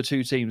 Like those are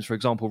 2 teams, for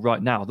example,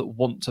 right now that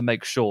want to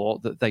make sure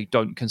that they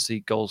don't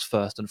concede goals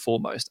first and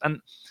foremost. And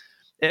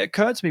it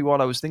occurred to me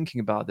while I was thinking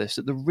about this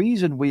that the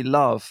reason we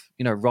love,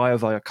 Rayo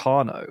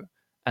Vallecano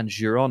and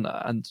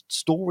Girona and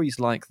stories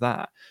like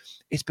that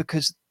is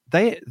because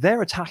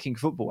their attacking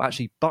football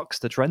actually bucks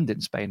the trend in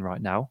Spain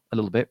right now a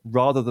little bit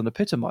rather than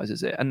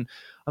epitomizes it. And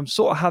I'm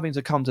sort of having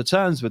to come to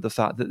terms with the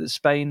fact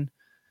that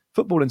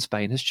football in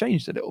Spain has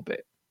changed a little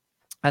bit.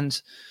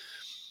 And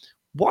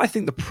What I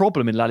think the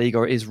problem in La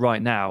Liga is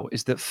right now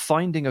is that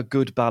finding a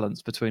good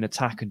balance between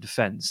attack and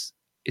defense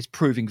is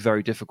proving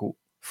very difficult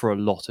for a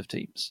lot of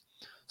teams.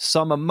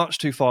 Some are much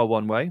too far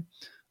one way,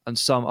 and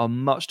some are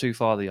much too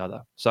far the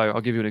other. So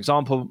I'll give you an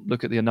example.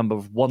 Look at the number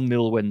of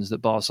 1-0 wins that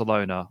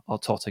Barcelona are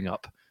totting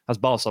up. As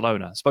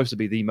Barcelona, supposed to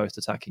be the most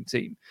attacking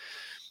team.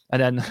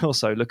 And then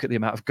also look at the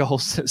amount of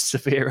goals that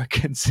Sevilla are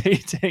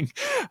conceding.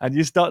 And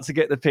you start to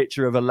get the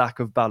picture of a lack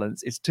of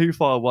balance. It's too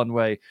far one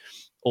way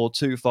or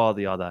too far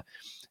the other.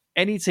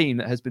 Any team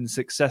that has been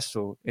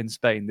successful in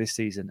Spain this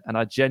season, and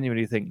I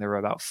genuinely think there are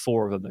about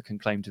 4 of them that can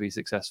claim to be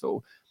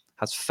successful,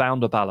 has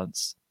found a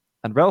balance.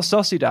 And Real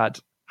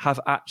Sociedad have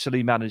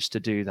actually managed to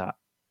do that.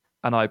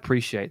 And I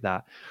appreciate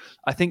that.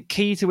 I think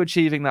key to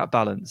achieving that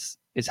balance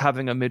is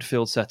having a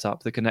midfield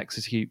setup that can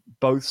execute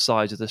both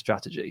sides of the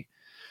strategy.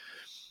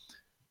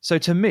 So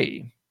to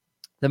me,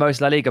 the most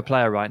La Liga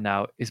player right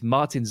now is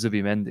Martin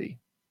Zubimendi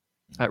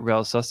at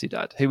Real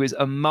Sociedad, who is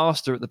a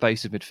master at the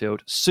base of midfield,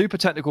 super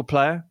technical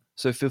player,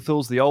 so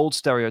fulfills the old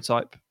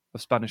stereotype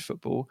of Spanish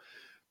football,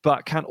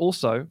 but can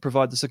also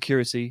provide the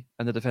security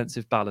and the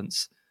defensive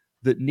balance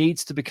that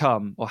needs to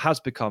become, or has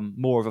become,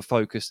 more of a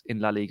focus in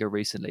La Liga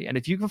recently. And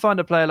if you can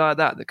find a player like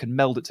that that can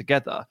meld it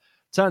together,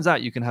 turns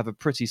out you can have a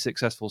pretty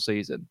successful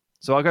season.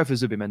 So I'll go for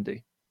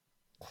Zubimendi.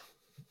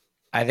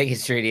 I think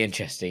it's really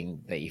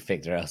interesting that you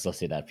picked a Real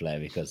Sociedad player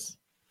because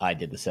I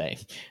did the same.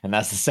 And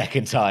that's the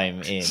second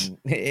time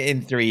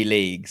in 3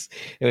 leagues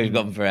we've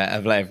gone for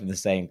a player from the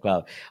same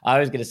club. I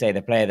was going to say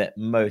the player that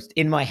most,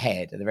 in my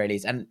head at the very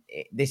least, and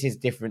this is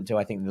different to,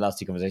 I think, the last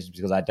 2 conversations,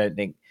 because I don't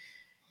think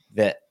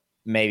that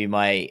maybe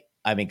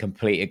I'm in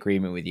complete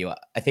agreement with you.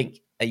 I think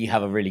you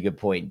have a really good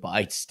point, but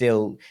I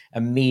still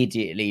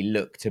immediately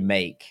look to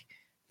make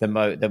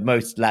the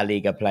most La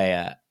Liga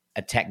player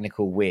a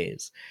technical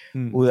whiz.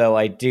 Although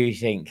I do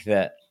think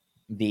that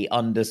the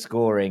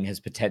underscoring has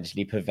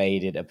potentially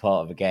pervaded a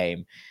part of a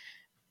game.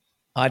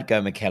 I'd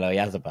go Mikel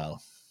Oyarzabal.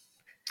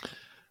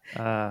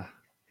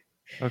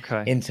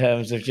 Okay. In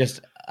terms of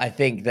just, I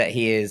think that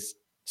he is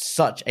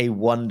such a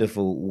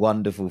wonderful,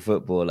 wonderful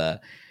footballer.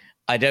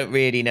 I don't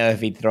really know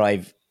if he'd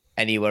thrive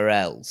anywhere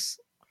else.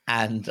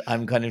 And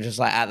I'm kind of just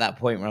like at that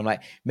point where I'm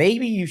like,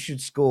 maybe you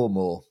should score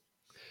more.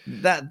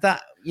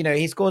 That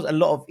he scores a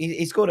lot of,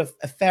 he scored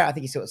a fair, I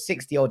think he scored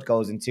 60 odd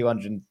goals in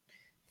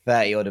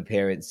 230 odd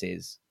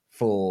appearances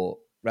for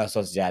Real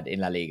Sociedad in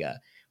La Liga,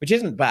 which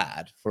isn't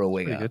bad for a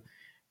winger.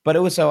 But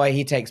also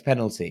he takes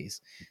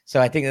penalties. So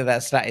I think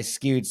that stat is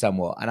skewed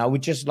somewhat. And I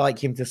would just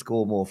like him to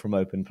score more from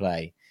open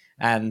play.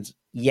 And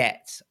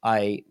yet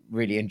I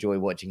really enjoy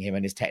watching him,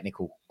 and his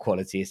technical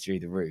quality is through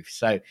the roof.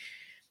 So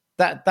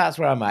that's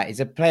where I'm at. He's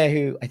a player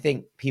who I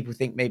think people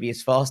think maybe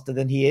is faster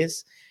than he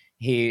is.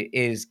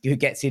 Who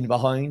gets in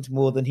behind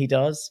more than he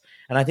does.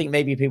 And I think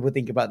maybe people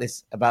think about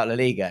this about La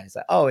Liga. It's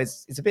like, oh,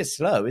 it's a bit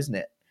slow, isn't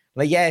it?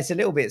 Like, yeah, it's a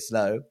little bit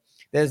slow.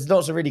 There's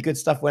lots of really good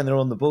stuff when they're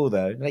on the ball,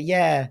 though. Like,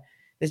 yeah,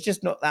 there's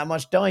just not that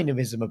much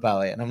dynamism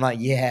about it. And I'm like,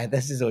 yeah,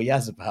 this is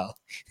Oyarzabal.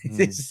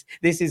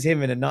 This is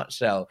him in a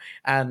nutshell.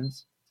 And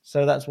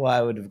so that's why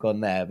I would have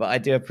gone there. But I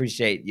do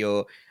appreciate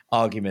your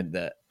argument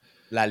that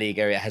La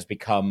Liga has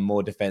become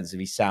more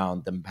defensively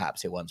sound than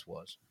perhaps it once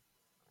was.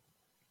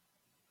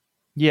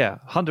 Yeah,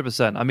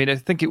 100%. I mean, I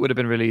think it would have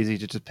been really easy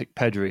to just pick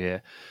Pedri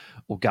here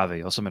or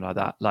Gavi or something like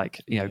that.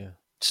 Like,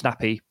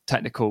 snappy,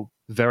 technical,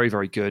 very,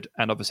 very good,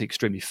 and obviously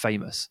extremely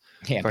famous.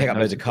 Yeah, pick up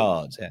loads of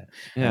cards.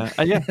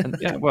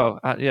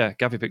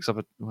 Gavi picks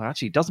up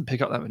actually, he doesn't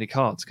pick up that many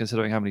cards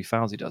considering how many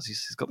fouls he does.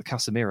 He's got the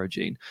Casemiro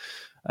gene.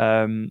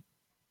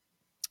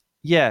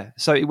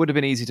 So it would have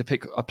been easy to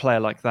pick a player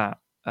like that.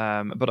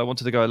 But I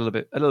wanted to go a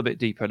little bit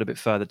deeper, a little bit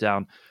further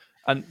down.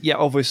 And yeah,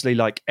 obviously,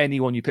 like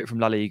anyone you pick from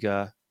La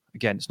Liga,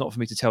 again, it's not for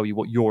me to tell you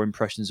what your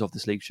impressions of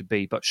this league should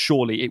be, but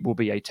surely it will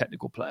be a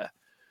technical player.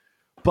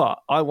 But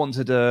I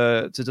wanted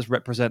to just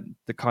represent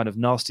the kind of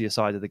nastier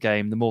side of the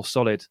game, the more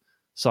solid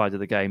side of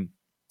the game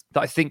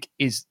that I think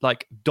is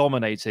like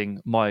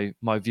dominating my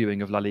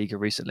viewing of La Liga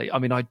recently. I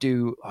mean, I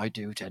do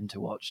tend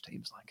to watch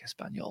teams like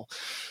Espanyol,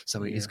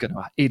 so it is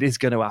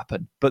going to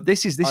happen. But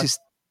this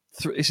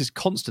is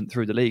constant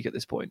through the league at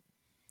this point.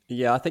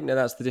 Yeah, I think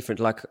that's the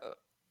difference. Like,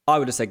 I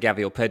would have said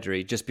Gavi or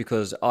Pedri, just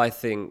because I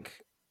think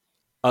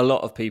a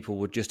lot of people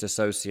would just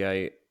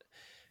associate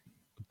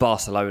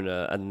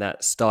Barcelona and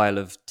that style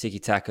of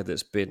tiki-taka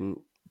that's been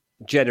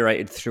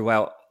generated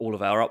throughout all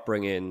of our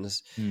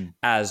upbringings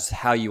as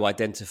how you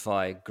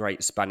identify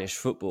great Spanish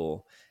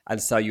football.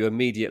 And so you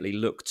immediately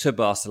look to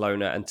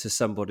Barcelona and to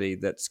somebody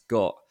that's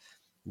got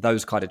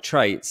those kind of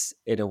traits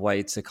in a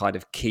way to kind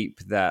of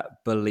keep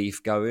that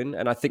belief going.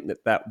 And I think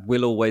that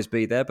will always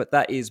be there, but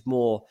that is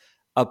more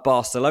a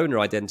Barcelona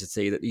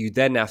identity that you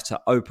then have to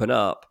open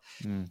up.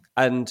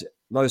 And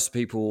most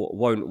people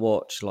won't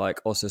watch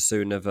like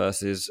Osasuna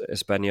versus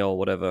Espanyol,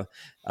 whatever.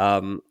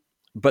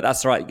 But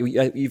that's right.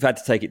 You've had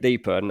to take it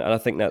deeper. And I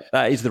think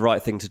that is the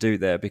right thing to do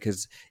there,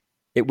 because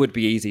it would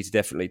be easy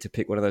to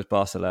pick one of those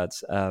Barca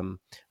lads.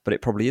 But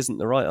it probably isn't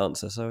the right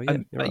answer. So yeah.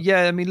 Right.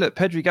 Yeah, I mean, look,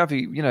 Pedri,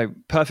 Gavi,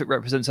 perfect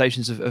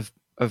representations of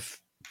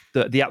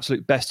the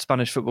absolute best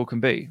Spanish football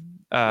can be.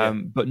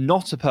 but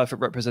not a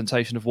perfect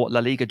representation of what La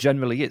Liga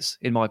generally is,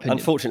 in my opinion.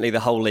 Unfortunately, the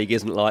whole league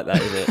isn't like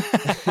that, is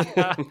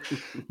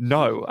it?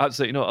 No,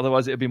 absolutely not.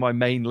 Otherwise, it would be my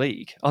main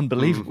league.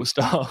 Unbelievable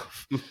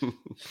stuff.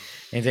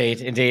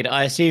 Indeed.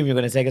 I assume you're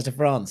going to take us to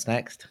France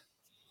next.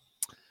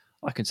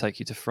 I can take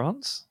you to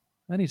France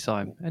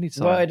anytime.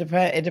 Well,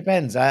 it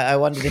depends. I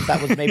wondered if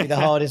that was maybe the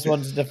hardest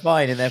one to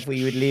define, and therefore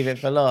you would leave it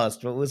for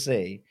last. But we'll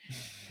see.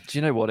 Do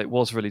you know what? It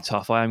was really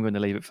tough. I am going to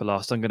leave it for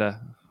last. I'm going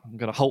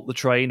to halt the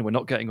train. We're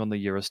not getting on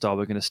the Eurostar.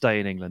 We're going to stay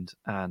in England,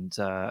 and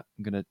I'm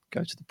going to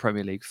go to the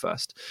Premier League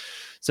first.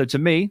 So to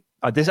me,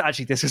 this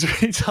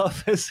is really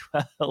tough as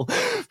well.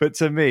 But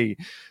to me,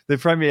 the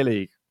Premier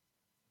League,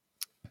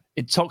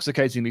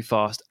 intoxicatingly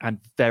fast and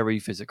very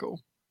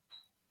physical.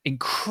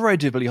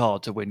 Incredibly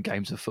hard to win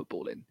games of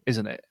football in,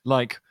 isn't it?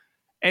 Like,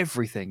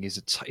 everything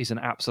is an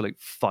absolute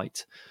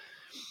fight.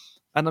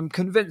 And I'm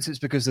convinced it's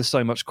because there's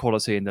so much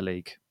quality in the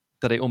league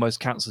that it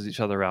almost cancels each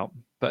other out.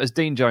 But as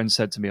Dean Jones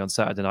said to me on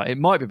Saturday night, it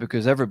might be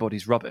because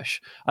everybody's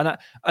rubbish. And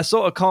I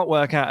sort of can't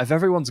work out if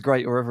everyone's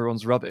great or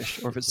everyone's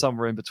rubbish, or if it's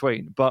somewhere in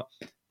between. But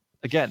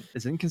again,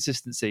 there's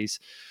inconsistencies,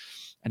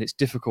 and it's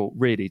difficult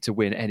really to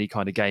win any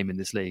kind of game in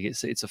this league.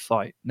 It's a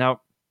fight.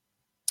 Now,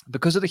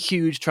 because of the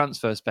huge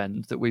transfer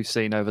spend that we've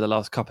seen over the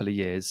last couple of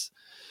years,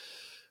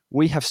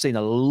 we have seen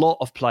a lot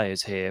of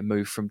players here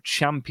move from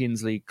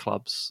Champions League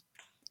clubs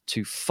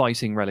to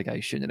fighting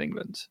relegation in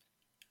England.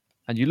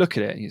 And you look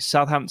at it,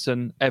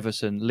 Southampton,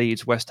 Everton,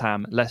 Leeds, West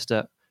Ham,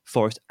 Leicester,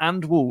 Forest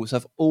and Wolves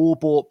have all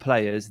bought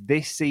players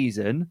this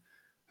season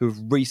who've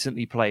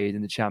recently played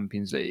in the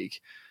Champions League.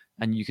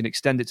 And you can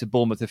extend it to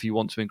Bournemouth if you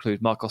want to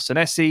include Marcos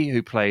Senesi,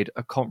 who played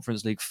a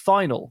Conference League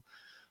final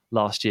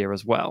last year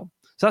as well.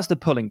 So that's the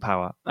pulling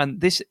power. And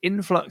this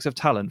influx of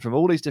talent from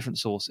all these different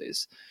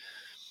sources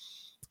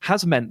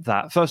has meant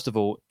that, first of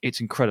all,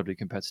 it's incredibly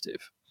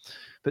competitive.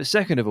 But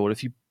second of all,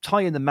 if you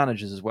tie in the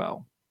managers as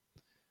well,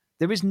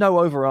 there is no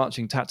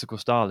overarching tactical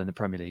style in the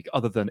Premier League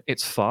other than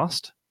it's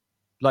fast.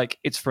 Like,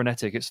 it's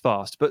frenetic, it's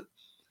fast, but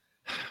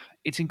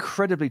it's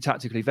incredibly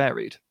tactically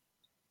varied.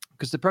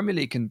 Because the Premier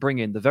League can bring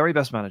in the very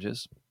best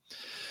managers.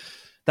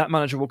 That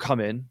manager will come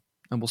in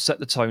and will set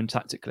the tone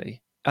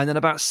tactically. And then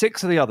about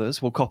 6 of the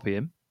others will copy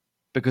him.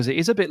 Because it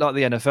is a bit like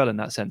the NFL in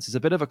that sense. It's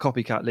a bit of a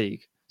copycat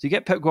league. So you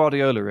get Pep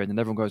Guardiola in and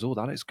everyone goes, oh,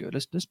 that looks good.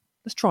 Let's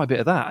try a bit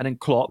of that. And then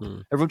Klopp,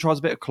 everyone tries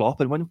a bit of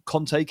Klopp. And when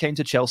Conte came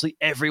to Chelsea,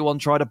 everyone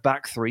tried a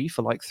back three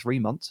for like 3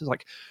 months. It's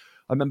like,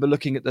 I remember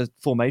looking at the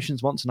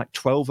formations once and like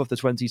 12 of the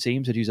 20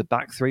 teams had used a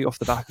back three off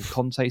the back of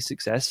Conte's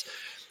success.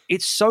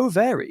 It's so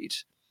varied.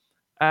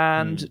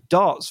 And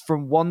darts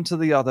from one to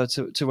the other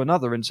to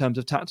another in terms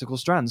of tactical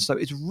strands. So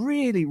it's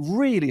really,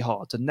 really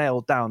hard to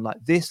nail down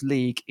like this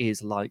league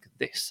is like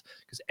this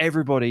because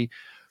everybody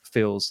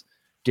feels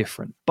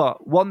different.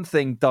 But one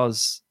thing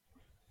does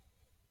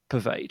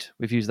pervade.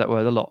 We've used that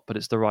word a lot, but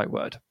it's the right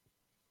word.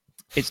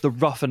 It's the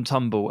rough and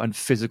tumble and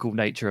physical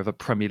nature of a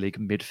Premier League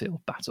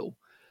midfield battle.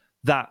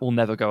 That will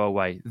never go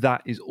away.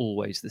 That is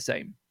always the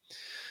same.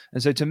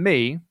 And so to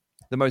me,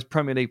 the most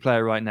Premier League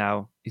player right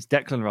now is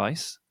Declan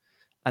Rice.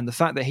 And the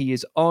fact that he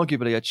is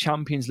arguably a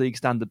Champions League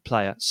standard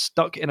player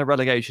stuck in a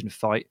relegation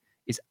fight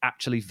is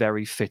actually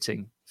very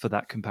fitting for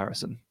that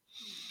comparison.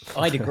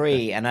 I'd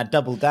agree. And I'd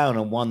double down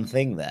on one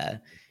thing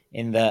there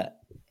in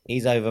that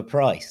he's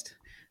overpriced.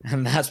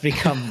 And that's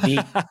become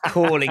the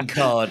calling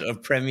card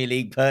of Premier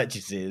League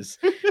purchases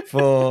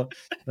for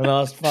the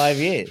last 5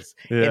 years.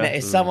 Yeah.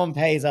 If someone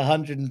pays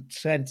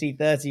 120,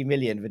 30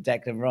 million for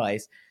Declan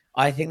Rice,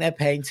 I think they're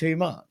paying too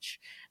much.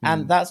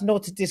 And that's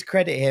not to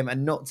discredit him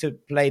and not to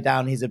play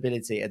down his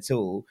ability at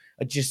all.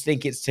 I just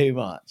think it's too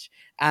much.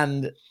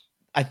 And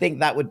I think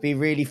that would be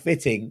really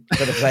fitting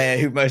for the player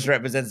who most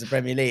represents the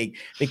Premier League,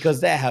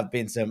 because there have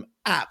been some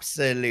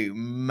absolute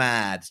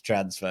mad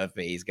transfer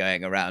fees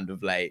going around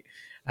of late.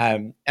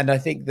 And I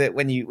think that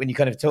when you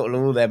kind of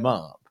total all them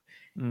up,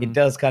 it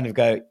does kind of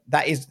go,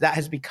 that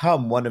has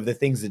become one of the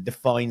things that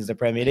defines the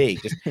Premier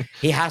League. Just,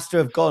 he has to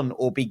have gone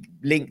or be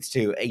linked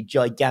to a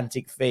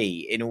gigantic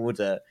fee in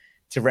order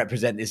to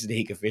represent this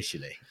league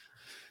officially.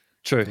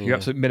 True. Your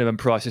absolute minimum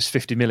price is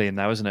 50 million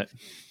now, isn't it?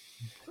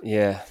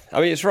 Yeah.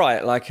 I mean, it's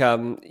right. Like,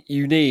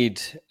 you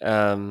need,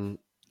 I'm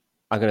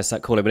going to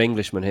call him an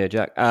Englishman here,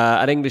 Jack.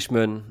 An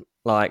Englishman,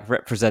 like,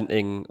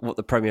 representing what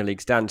the Premier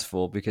League stands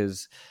for,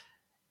 because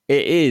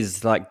it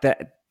is like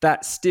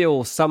that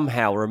still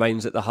somehow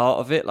remains at the heart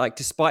of it. Like,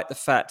 despite the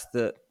fact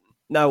that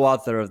no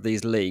other of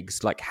these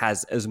leagues, like,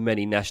 has as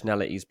many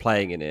nationalities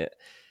playing in it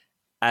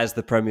as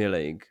the Premier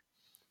League,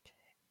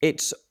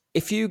 it's,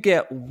 if you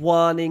get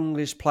one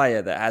English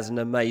player that has an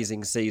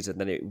amazing season,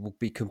 then it will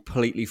be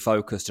completely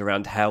focused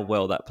around how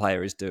well that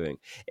player is doing.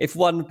 If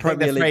one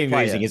Premier League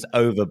player using is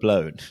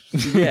overblown.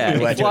 Yeah,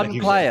 if one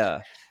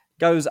player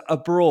goes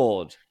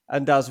abroad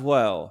and does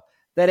well,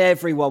 then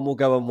everyone will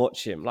go and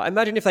watch him. Like,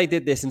 imagine if they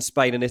did this in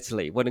Spain and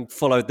Italy, when and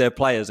followed their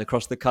players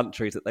across the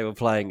countries that they were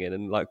playing in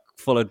and like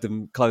followed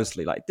them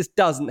closely. Like, this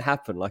doesn't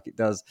happen like it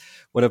does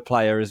when a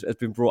player has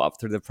been brought up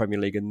through the Premier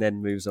League and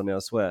then moves on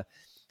elsewhere.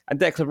 And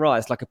Declan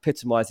Rice like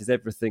epitomises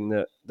everything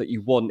that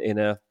you want in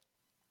a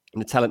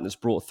and the talent that's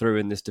brought through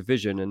in this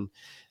division.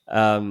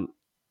 And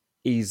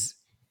he's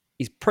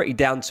pretty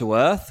down to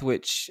earth,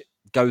 which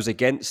goes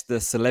against the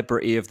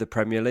celebrity of the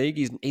Premier League.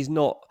 He's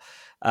not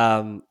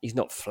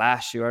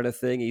flashy or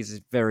anything. He's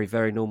a very,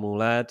 very normal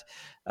lad.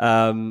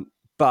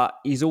 But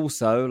he's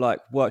also like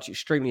worked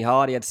extremely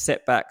hard. He had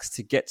setbacks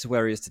to get to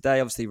where he is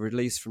today. Obviously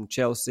released from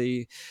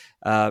Chelsea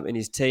in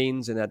his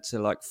teens and had to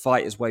like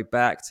fight his way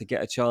back to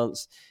get a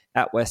chance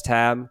at West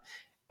Ham.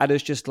 And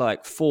has just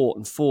like fought.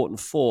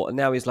 And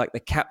now he's like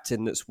the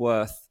captain that's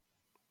worth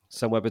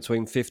somewhere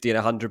between 50 and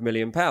 100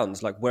 million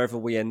pounds, like wherever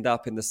we end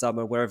up in the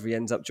summer, wherever he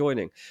ends up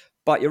joining.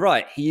 But you're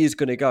right, he is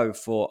going to go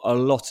for a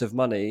lot of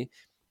money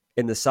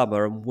in the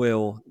summer and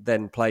will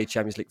then play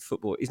Champions League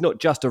football. He's not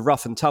just a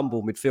rough and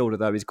tumble midfielder,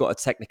 though. He's got a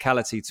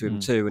technicality to him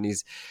too. And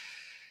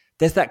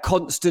there's that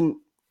constant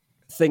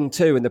thing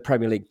too in the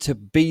Premier League to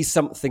be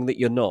something that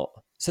you're not.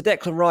 So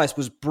Declan Rice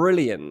was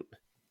brilliant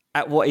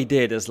at what he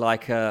did as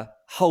like a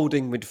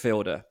holding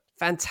midfielder.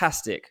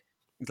 Fantastic.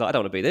 He's like, I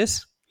don't want to be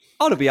this.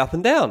 I want to be up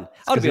and down.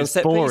 I want to be on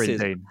set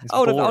pieces. I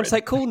want to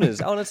take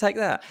corners. I want to take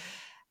that.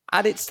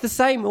 And it's the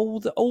same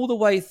all the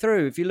way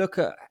through. If you look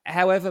at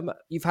however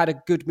you've had a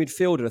good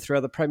midfielder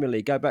throughout the Premier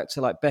League, go back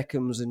to like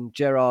Beckham's and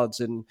Gerrard's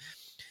and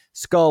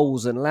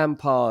Scholes and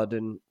Lampard,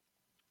 and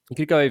you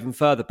could go even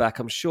further back,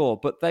 I'm sure.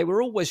 But they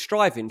were always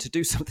striving to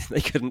do something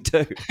they couldn't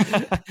do.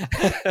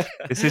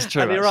 This is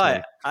true. And you're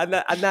right. And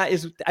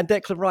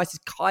Declan Rice is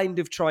kind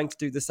of trying to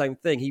do the same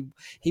thing.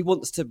 He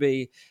wants to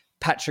be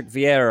Patrick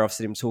Vieira, I've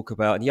seen him talk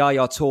about, and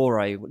Yaya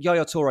Toure.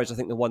 Yaya Toure is, I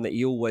think, the one that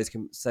he always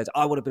says,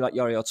 I want to be like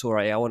Yaya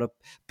Toure. I want to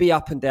be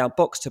up and down,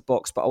 box to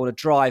box, but I want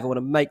to drive. I want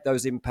to make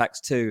those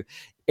impacts too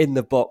in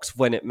the box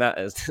when it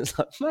matters. It's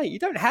like, mate, you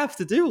don't have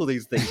to do all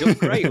these things. You're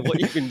great at what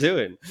you've been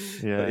doing.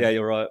 Yeah,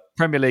 you're right.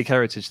 Premier League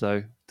heritage,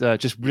 though.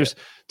 Just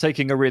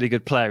taking a really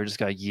good player and just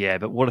going, yeah,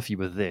 but what if you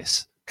were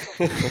this?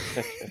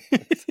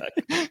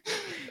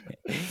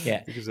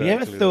 Yeah. Exactly. You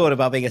ever thought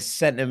about being a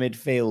centre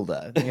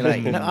midfielder? You're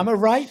like, I'm a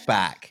right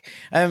back.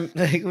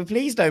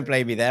 Please don't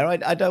play me there.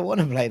 I don't want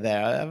to play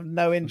there. I have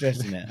no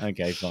interest in it.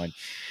 Okay, fine.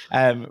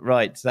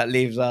 Right. So that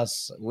leaves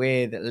us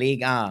with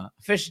Ligue 1,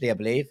 officially, I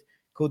believe,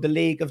 called the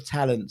League of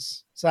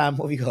Talents. Sam,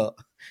 what have you got?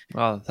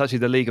 Well, it's actually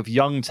the League of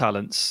Young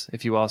Talents,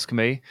 if you ask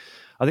me.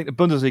 I think the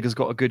Bundesliga's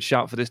got a good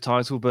shout for this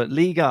title, but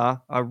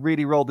Liga, I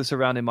really rolled this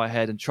around in my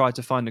head and tried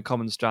to find a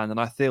common strand, and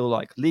I feel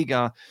like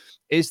Liga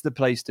is the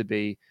place to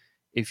be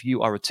if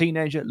you are a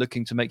teenager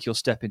looking to make your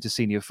step into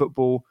senior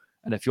football,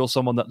 and if you're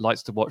someone that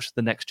likes to watch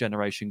the next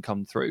generation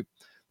come through.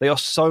 They are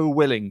so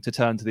willing to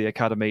turn to the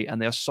academy,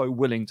 and they are so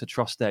willing to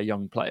trust their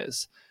young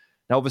players.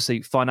 Now,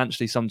 obviously,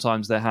 financially,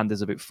 sometimes their hand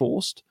is a bit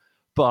forced,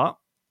 but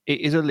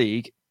it is a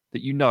league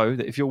that you know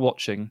that if you're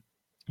watching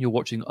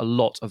a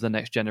lot of the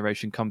next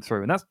generation come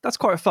through. And that's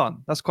quite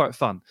fun. That's quite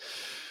fun.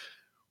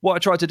 What I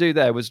tried to do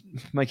there was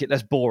make it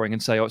less boring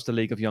and say, it's the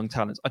League of Young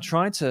Talents. I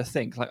tried to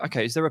think, like,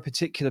 okay, is there a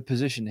particular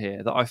position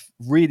here that I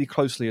really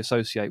closely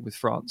associate with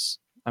France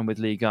and with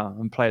Ligue 1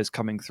 and players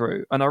coming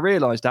through? And I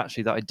realised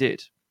actually that I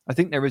did. I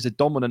think there is a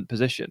dominant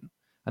position,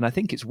 and I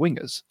think it's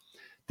wingers.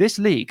 This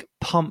league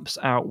pumps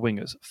out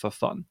wingers for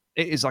fun.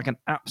 It is like an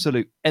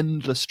absolute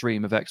endless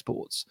stream of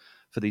exports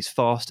for these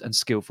fast and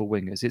skillful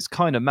wingers. It's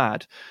kind of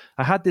mad.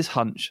 I had this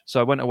hunch, so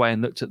I went away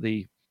and looked at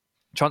the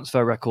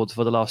transfer records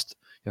for the last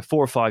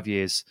 4 or 5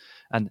 years,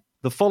 and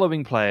the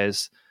following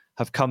players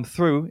have come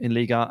through in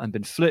Liga and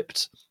been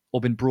flipped or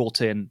been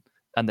brought in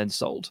and then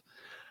sold.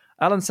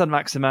 Alan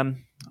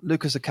Saint-Maximin,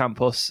 Lucas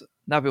Ocampos,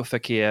 Nabil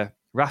Fekir,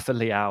 Rafa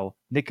Leao,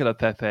 Nicola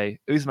Pepe,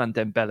 Ousmane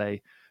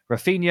Dembele,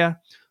 Rafinha,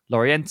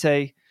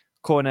 Loriente,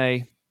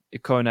 Cornet,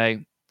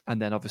 Ikone,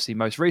 and then obviously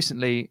most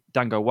recently,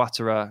 Dango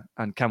Ouattara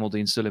and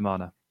Kamaldeen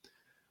Sulemana.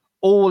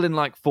 All in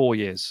like 4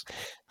 years.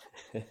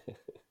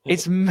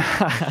 It's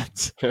mad.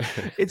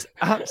 It's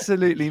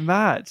absolutely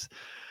mad.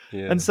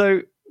 Yeah. And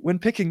so when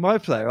picking my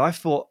player, I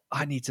thought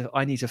I need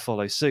to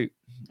follow suit.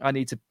 I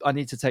need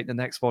to take the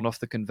next one off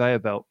the conveyor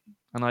belt.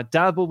 And I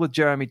dabbled with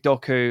Jeremy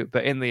Doku,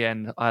 but in the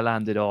end I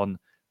landed on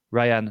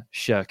Rayan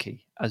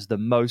Cherki as the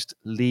most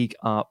Ligue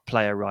 1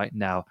 player right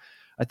now.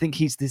 I think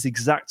he's this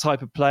exact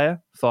type of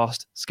player,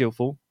 fast,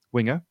 skillful,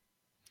 winger.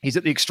 He's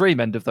at the extreme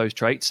end of those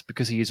traits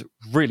because he is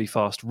really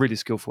fast, really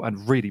skillful,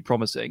 and really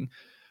promising.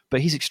 But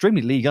he's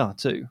extremely Ligue 1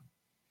 too.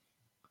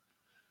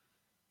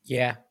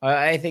 Yeah,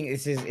 I think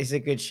it's a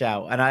good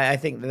shout. And I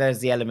think that there's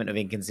the element of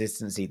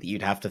inconsistency that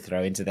you'd have to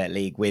throw into that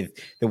league with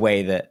the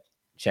way that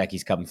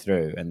Cherki's come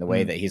through and the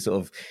way that he's sort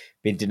of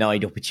been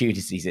denied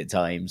opportunities at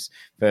times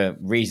for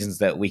reasons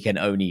that we can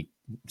only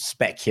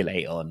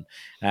speculate on.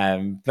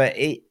 But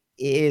it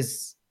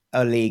is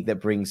a league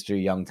that brings through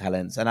young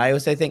talents. And I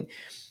also think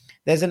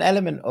there's an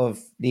element of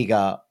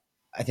Liga,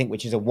 I think,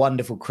 which is a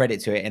wonderful credit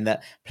to it in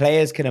that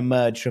players can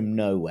emerge from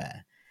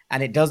nowhere.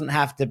 And it doesn't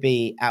have to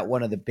be at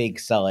one of the big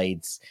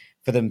sides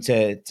for them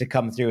to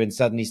come through and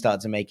suddenly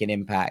start to make an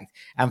impact,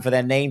 and for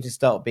their name to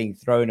start being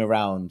thrown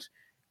around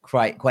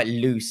quite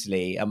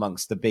loosely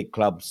amongst the big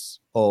clubs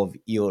of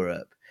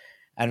Europe.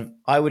 And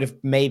I would have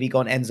maybe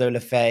gone Enzo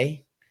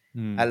Lefebvre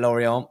at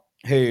Lorient,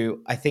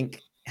 who I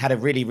think had a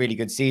really, really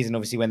good season.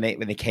 Obviously, when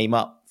they came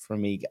up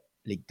from Ligue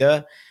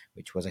 2,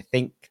 which was, I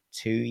think,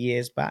 2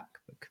 years back,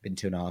 but could have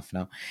been 2.5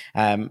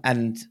 now,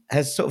 and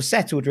has sort of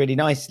settled really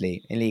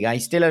nicely in Liga.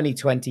 He's still only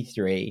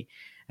 23,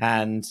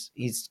 and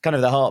he's kind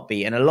of the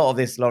heartbeat. And a lot of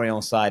this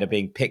Lorient side are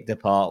being picked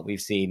apart.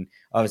 We've seen,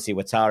 obviously,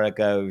 Ouattara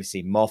go. We've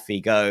seen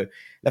Moffi go.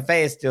 Lefebvre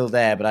is still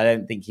there, but I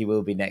don't think he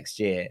will be next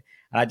year.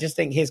 And I just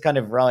think his kind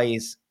of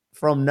rise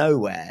from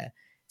nowhere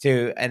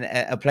to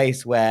a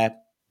place where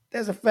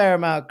there's a fair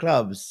amount of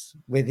clubs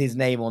with his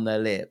name on their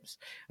lips,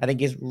 I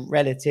think is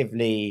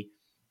relatively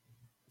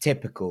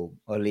typical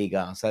of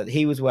Liga. So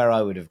he was where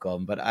I would have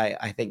gone, but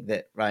I think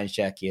that Ryan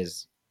Cherki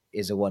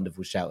is a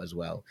wonderful shout as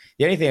well.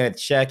 The only thing with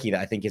Cherki that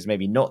I think is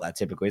maybe not that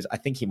typical is I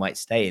think he might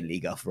stay in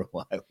Liga for a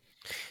while.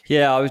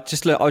 Yeah, I was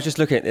just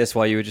looking at this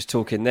while you were just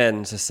talking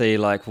then to see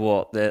like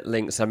what the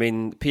links. I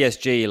mean,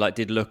 PSG like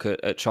did look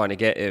at trying to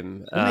get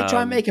him. Didn't they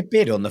try and make a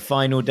bid on the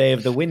final day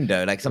of the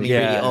window, like something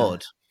really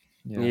odd?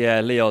 Yeah,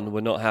 Lyon were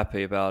not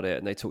happy about it,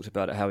 and they talked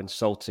about it, how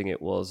insulting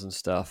it was and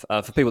stuff.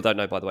 For people who don't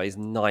know, by the way, he's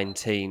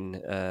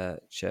 19,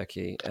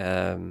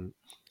 Cherki.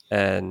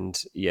 And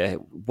yeah,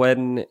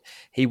 when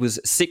he was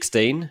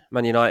 16,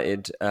 Man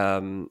United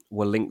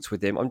were linked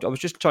with him. I was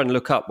just trying to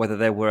look up whether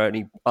there were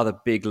any other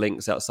big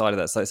links outside of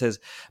that. So it says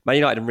Man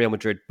United and Real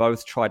Madrid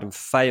both tried and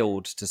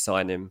failed to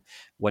sign him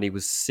when he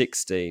was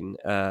 16.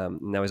 Now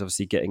he's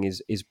obviously getting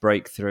his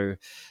breakthrough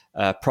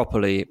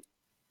properly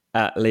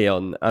at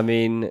Lyon. I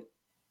mean,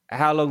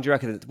 how long do you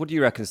reckon? What do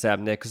you reckon,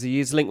 Sam? There, because he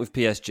is linked with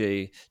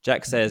PSG.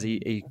 Jack says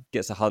he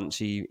gets a hunch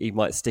he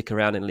might stick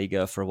around in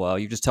Liga for a while.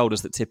 You just told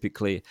us that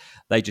typically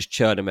they just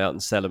churn him out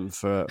and sell him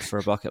for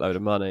a bucket load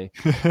of money.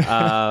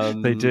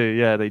 They do,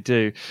 yeah, they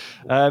do.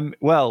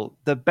 Well,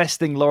 the best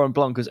thing Laurent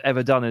Blanc has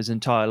ever done in his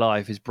entire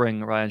life is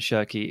bring Ryan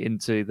Cherki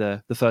into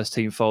the first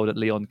team fold at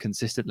Lyon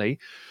consistently,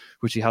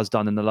 which he has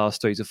done in the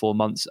last 3 to 4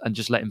 months, and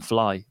just let him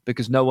fly,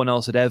 because no one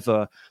else had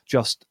ever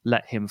just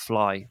let him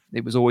fly.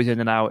 It was always in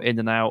and out, in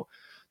and out.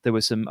 There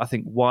was some, I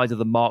think, wider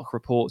than mark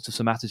reports of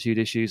some attitude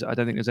issues. I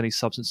don't think there's any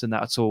substance in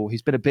that at all.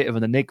 He's been a bit of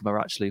an enigma,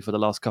 actually, for the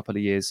last couple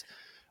of years.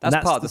 That's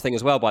part of the thing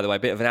as well, by the way, a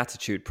bit of an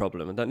attitude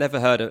problem. And I've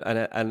never heard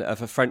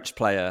of a French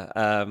player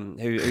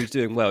who's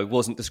doing well who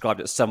wasn't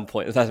described at some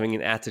point as having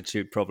an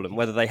attitude problem,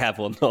 whether they have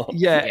or not.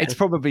 Yeah, it's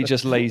probably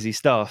just lazy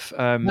stuff.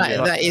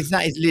 That is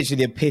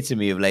literally the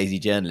epitome of lazy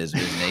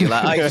journalism, isn't it?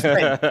 Like, I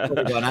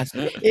just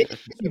it's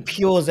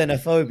pure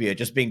xenophobia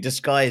just being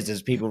disguised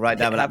as people write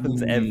down. It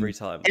happens every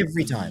time.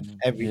 Every time.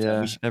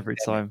 Every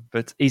time.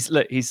 But he's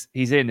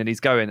in and he's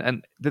going.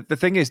 And the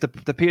thing is, the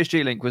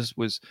PSG link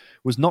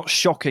was not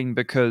shocking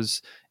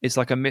because it's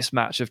like a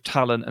mismatch of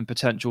talent and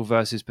potential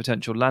versus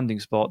potential landing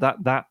spot.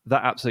 That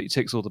absolutely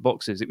ticks all the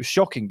boxes. It was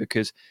shocking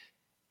because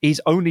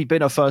he's only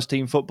been a first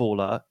team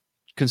footballer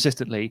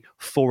consistently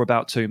for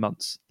about 2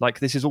 months. Like,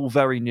 this is all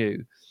very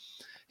new,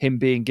 him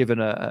being given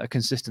a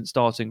consistent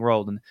starting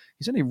role, and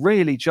he's only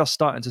really just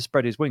starting to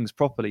spread his wings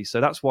properly.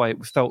 So that's why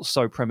it felt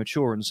so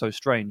premature and so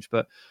strange.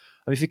 But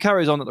I mean, if he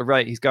carries on at the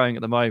rate he's going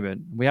at the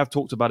moment, we have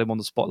talked about him on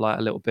the spotlight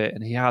a little bit,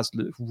 and he has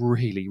looked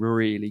really,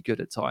 really good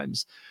at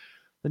times.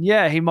 Then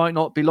yeah, he might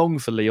not be long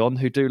for Lyon,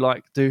 who do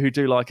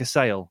like a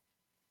sale.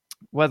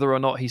 Whether or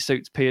not he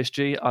suits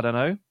PSG, I don't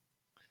know.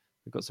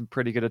 We've got some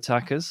pretty good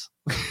attackers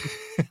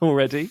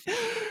already.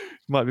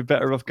 Might be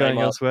better off going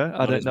elsewhere.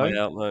 I don't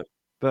know.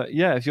 But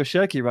yeah, if you're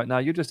Cherki right now,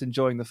 you're just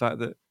enjoying the fact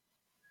that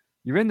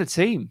you're in the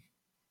team.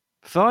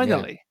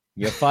 Finally. Yeah.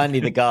 You're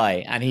finally the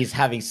guy, and he's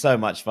having so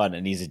much fun,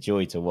 and he's a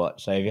joy to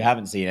watch. So if you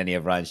haven't seen any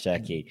of Ryan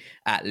Cherki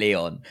at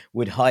Lyon,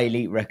 would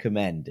highly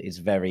recommend. It's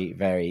very,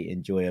 very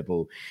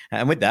enjoyable.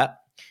 And with that,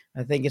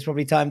 I think it's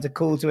probably time to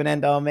call to an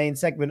end our main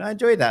segment. I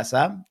enjoyed that,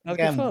 Sam.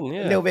 Again, fun,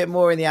 yeah. A little bit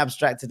more in the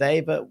abstract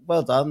today, but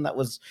well done. That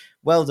was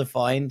well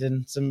defined,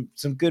 and some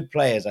good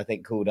players, I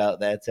think, called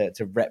out there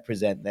to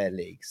represent their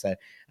league. So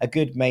a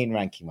good main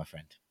ranking, my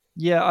friend.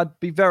 Yeah, I'd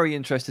be very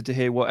interested to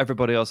hear what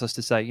everybody else has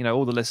to say. You know,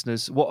 all the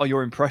listeners, what are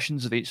your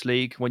impressions of each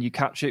league when you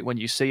catch it, when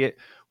you see it?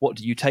 What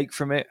do you take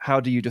from it? How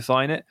do you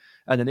define it?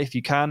 And then if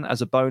you can,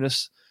 as a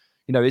bonus,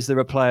 you know, is there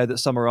a player that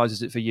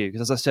summarizes it for you?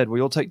 Because as I said,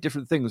 we all take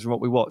different things from what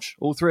we watch.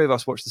 All three of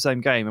us watch the same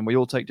game and we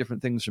all take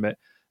different things from it.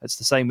 It's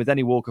the same with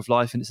any walk of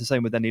life, and it's the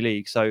same with any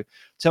league. So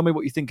tell me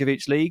what you think of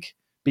each league.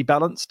 Be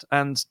balanced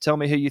and tell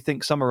me who you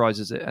think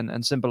summarizes it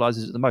and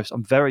symbolizes it the most.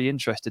 I'm very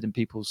interested in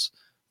people's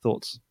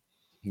thoughts.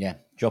 Yeah,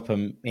 drop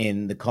them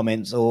in the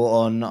comments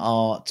or on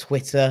our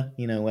Twitter,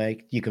 you know, where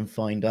you can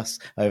find us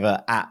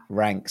over at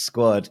Rank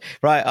Squad.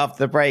 Right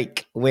after the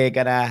break, we're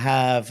going to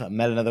have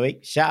Melon of the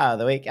Week, Shout Out of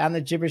the Week, and the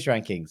Gibberish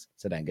Rankings.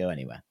 So don't go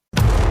anywhere.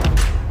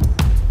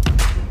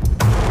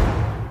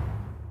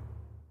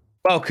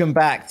 Welcome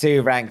back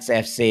to Ranks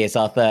FC. It's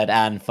our third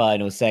and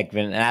final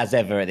segment. And as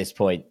ever at this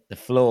point, the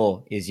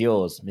floor is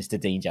yours, Mr.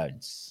 Dean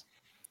Jones.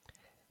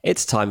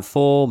 It's time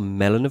for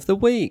Melon of the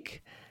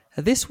Week.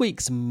 This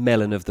week's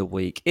Melon of the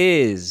Week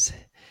is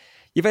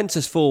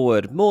Juventus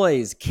forward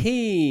Moise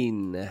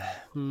Kean.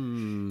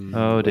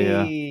 Oh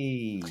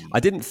dear. I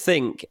didn't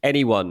think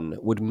anyone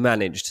would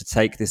manage to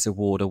take this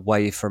award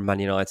away from Man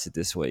United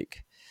this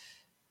week.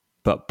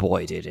 But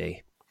boy, did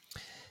he.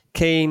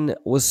 Keane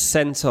was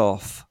sent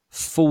off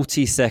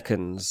 40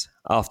 seconds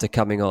after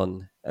coming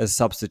on as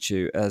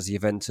substitute as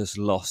Juventus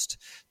lost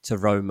to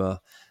Roma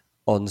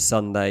on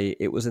Sunday.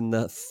 It was in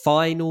the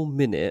final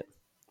minute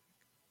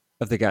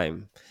of the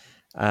game.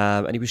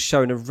 And he was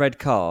shown a red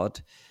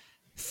card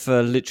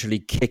for literally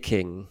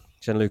kicking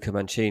Gianluca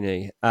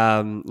Mancini.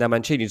 Now,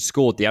 Mancini had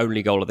scored the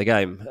only goal of the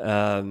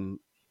game.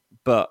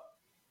 But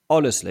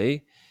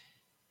honestly,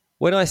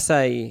 when I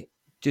say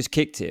just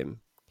kicked him,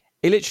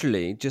 he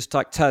literally just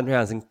like turned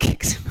around and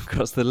kicked him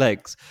across the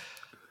legs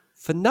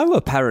for no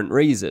apparent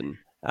reason.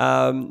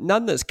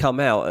 None that's come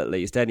out, at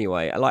least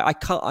anyway.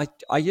 Like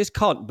I just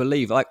can't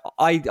believe. Like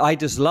I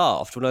just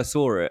laughed when I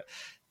saw it.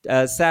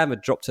 Sam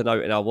had dropped a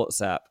note in our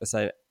WhatsApp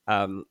saying,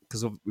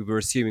 because we were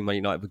assuming Man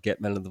United would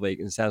get Man of the Week,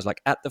 and it sounds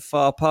like at the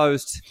far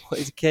post, what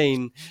is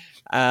Keane?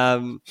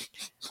 And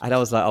I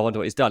was like, I wonder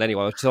what he's done.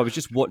 Anyway, so I was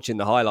just watching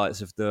the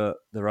highlights of the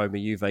Roma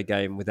Juve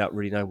game without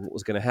really knowing what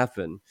was going to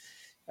happen.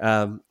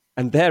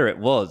 And there it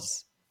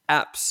was.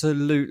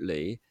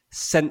 Absolutely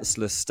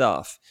senseless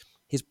stuff.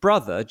 His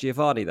brother,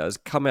 Giovanni, though, has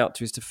come out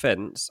to his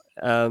defence.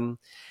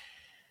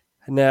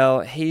 Now,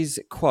 his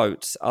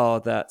quotes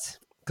are that,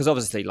 because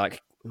obviously,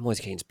 like,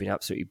 Moise Keane's been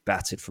absolutely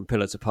battered from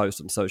pillar to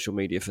post on social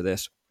media for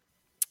this.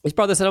 His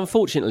brother said,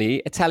 unfortunately,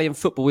 Italian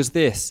football is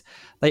this.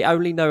 They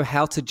only know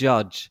how to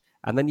judge.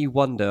 And then you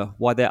wonder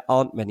why there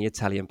aren't many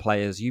Italian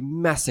players. You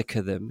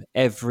massacre them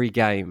every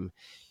game.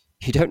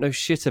 You don't know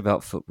shit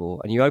about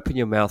football and you open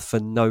your mouth for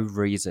no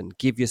reason.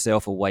 Give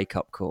yourself a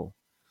wake-up call.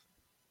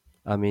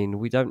 I mean,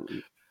 we don't...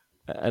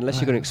 Unless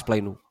you're going to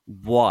explain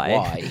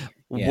why.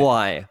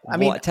 Why? I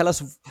mean, tell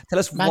us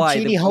why.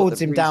 Mancini holds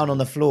him down on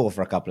the floor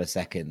for a couple of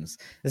seconds.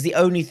 That's the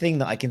only thing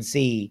that I can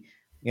see.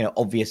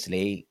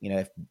 Obviously,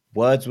 if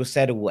words were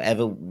said or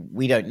whatever,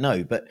 we don't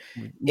know. But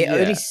it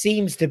only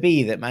seems to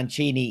be that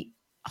Mancini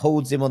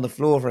holds him on the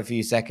floor for a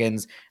few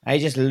seconds and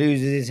he just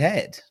loses his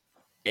head.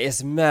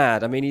 It's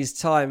mad. I mean, his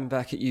time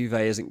back at Juve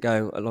isn't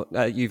going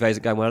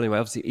well anyway.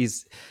 Obviously,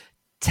 he's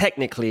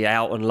technically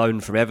out on loan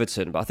from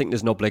Everton, but I think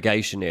there's an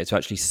obligation here to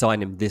actually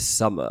sign him this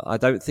summer. I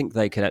don't think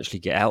they can actually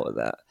get out of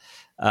that.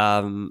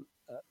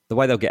 The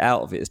way they'll get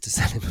out of it is to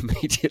sell him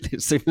immediately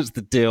as soon as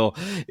the deal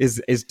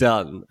is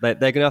done. They're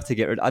going to have to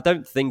get rid. I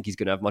don't think he's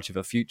going to have much of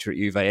a future at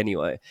Juve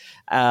anyway.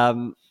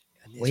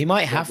 Well, he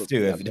might have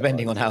to,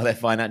 depending on how their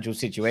financial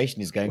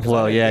situation is going.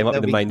 Well, yeah, he might be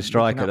the main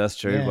striker. That's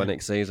true. By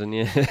next season,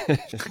 yeah.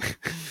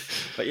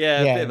 But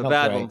yeah, a bit of a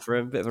bad one for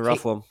him, bit of a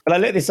rough one. But I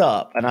looked this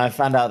up and I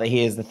found out that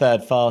he is the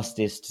third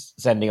fastest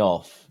sending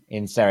off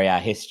in Serie A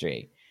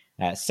history.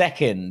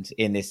 Second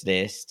in this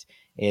list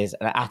is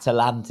an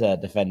Atalanta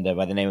defender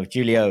by the name of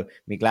Giulio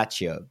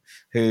Miglaccio,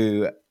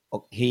 who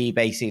he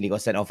basically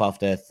got sent off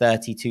after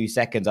 32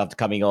 seconds after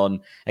coming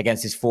on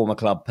against his former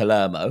club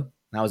Palermo.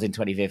 That was in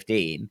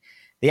 2015.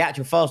 The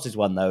actual fastest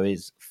one, though,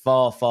 is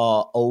far,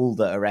 far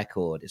older a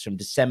record. It's from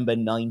December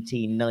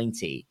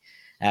 1990,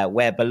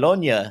 where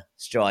Bologna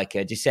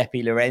striker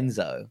Giuseppe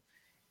Lorenzo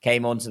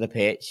came onto the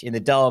pitch in the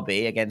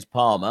derby against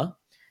Parma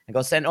and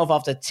got sent off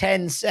after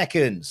 10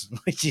 seconds,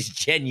 which is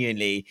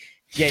genuinely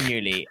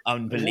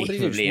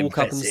unbelievably impressive. Walk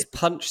up and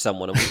punch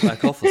someone and walk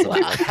back off or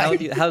something.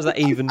 How's that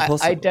even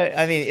possible?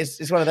 I mean,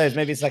 it's one of those.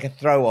 Maybe it's like a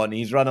throw on.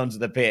 He's run onto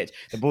the pitch.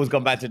 The ball's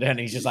gone back to the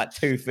end. He's just like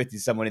 2-footed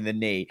someone in the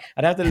knee.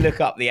 I'd have to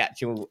look up the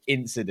actual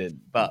incident,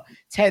 but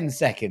 10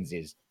 seconds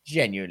is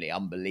genuinely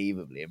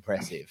unbelievably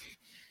impressive.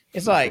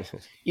 It's like,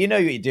 you know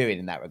what you're doing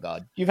in that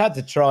regard. You've had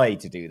to try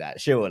to do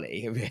that,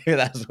 surely. If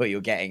that's what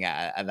you're getting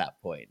at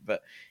that point.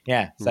 But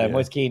yeah, so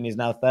Moise Keane is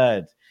now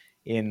third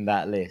in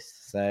that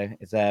list. So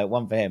it's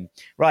one for him.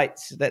 Right,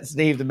 let's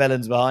leave the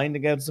melons behind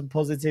and go to some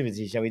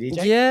positivity, shall we,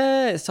 DJ?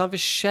 Yeah, it's time for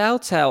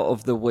shout out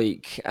of the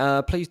week.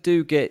 Please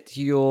do get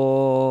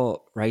your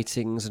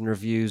ratings and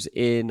reviews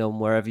in on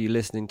wherever you're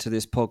listening to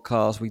this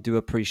podcast. We do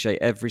appreciate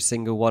every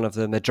single one of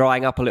them. They're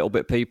drying up a little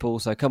bit, people,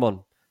 so come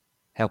on.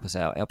 Help us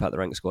out. Help out the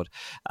Rank Squad.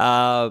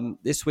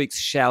 This week's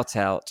shout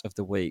out of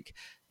the week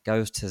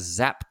goes to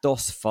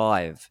Zapdos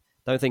 5.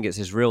 Don't think it's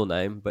his real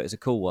name, but it's a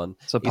cool one.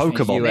 It's a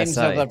Pokemon. Names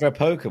sounds like a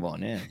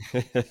Pokemon,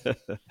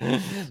 yeah.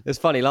 It's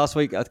funny. Last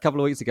week, a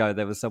couple of weeks ago,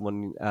 there was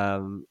someone.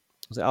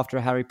 Was it after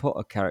a Harry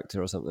Potter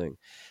character or something?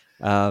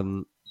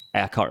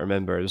 I can't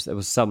remember. There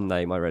was some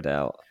name I read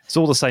out. It's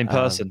all the same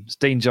person. It's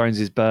Dean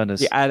Jones's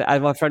Burners. Yeah,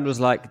 and my friend was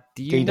like,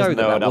 "Do you know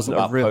that wasn't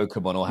a real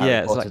Pokemon or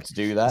Harry Potter to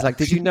do that?" It's like,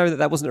 "Did you know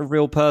that wasn't a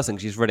real person?"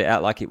 Because she's read it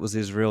out like it was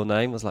his real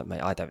name. I was like,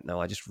 "Mate, I don't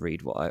know. I just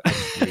read what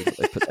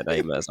they put their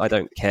name as. I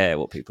don't care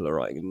what people are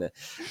writing in there,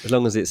 as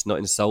long as it's not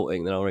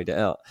insulting. Then I'll read it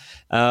out."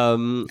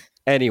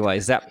 Anyway,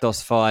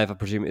 Zapdos 5, I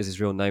presume it is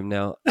his real name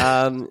now.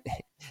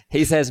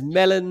 He says,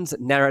 melons,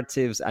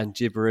 narratives, and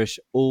gibberish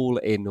all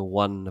in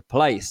one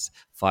place.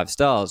 5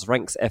 stars.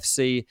 Ranks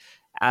FC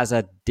as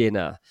a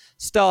dinner.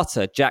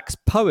 Starter, Jack's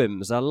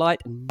poems, a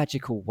light and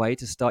magical way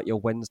to start your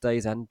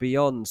Wednesdays and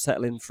beyond.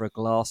 Settle in for a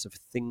glass of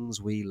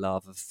things we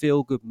love, a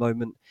feel-good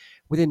moment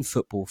within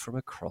football from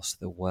across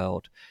the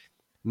world.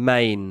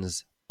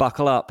 Mains,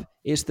 buckle up,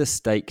 it's the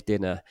steak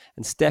dinner,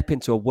 and step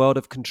into a world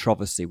of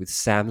controversy with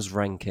Sam's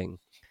ranking.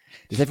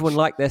 Does everyone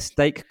like their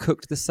steak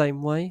cooked the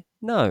same way?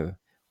 No.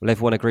 Will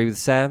everyone agree with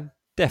Sam?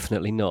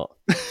 Definitely not.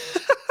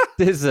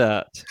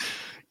 Dessert.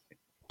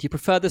 Do you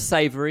prefer the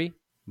savoury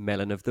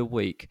melon of the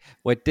week,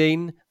 where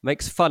Dean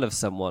makes fun of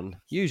someone,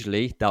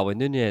 usually Darwin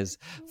Nunez,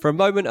 for a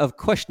moment of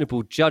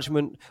questionable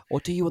judgment, or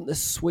do you want the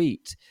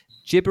sweet,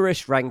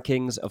 gibberish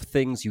rankings of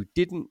things you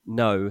didn't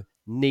know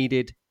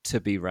needed to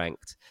be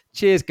ranked?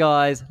 Cheers,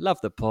 guys.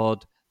 Love the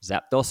pod.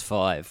 Zapdos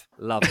 5.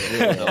 Love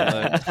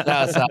it.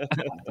 That's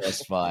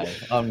Zapdos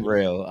 5.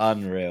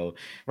 Unreal.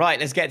 Right,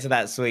 let's get to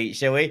that sweet,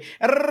 shall we?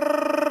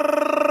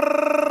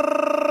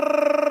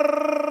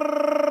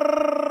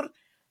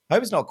 I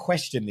hope it's not a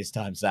question this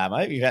time, Sam.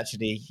 I hope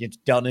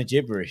you've done a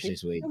gibberish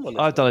this week.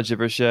 I've done a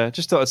gibberish, yeah.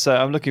 Just thought I'd say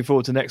I'm looking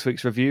forward to next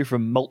week's review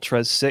from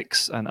Moltres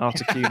 6 and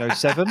Articuno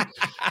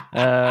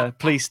 7.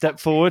 Please step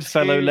forward,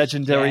 fellow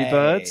legendary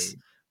birds.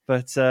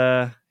 But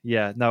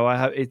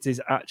it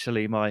is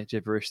actually my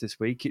gibberish this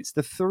week. It's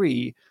the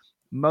 3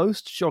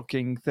 most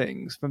shocking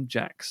things from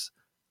Jack's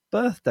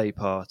birthday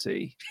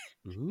party,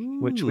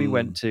 which we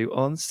went to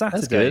on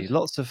Saturday.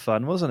 Lots of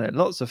fun, wasn't it?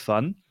 Lots of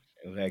fun.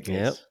 Very good.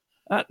 Yep.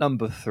 At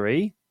number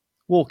 3,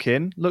 walk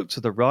in, look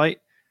to the right.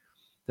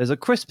 There's a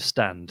crisp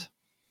stand.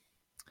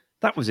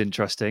 That was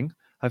interesting.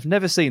 I've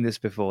never seen this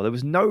before. There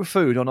was no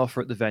food on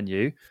offer at the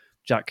venue,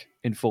 Jack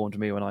informed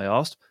me when I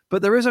asked.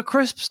 But there is a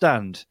crisp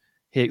stand,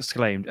 he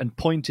exclaimed, and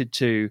pointed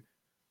to,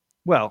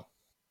 well,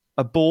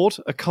 a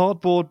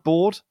cardboard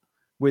board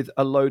with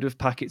a load of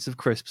packets of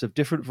crisps of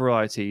different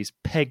varieties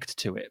pegged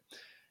to it.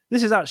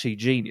 This is actually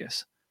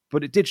genius,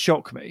 but it did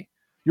shock me.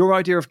 Your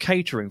idea of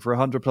catering for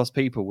 100 plus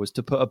people was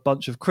to put a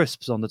bunch of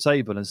crisps on the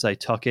table and say,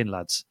 tuck in,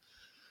 lads.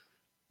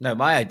 No,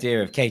 my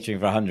idea of catering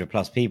for 100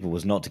 plus people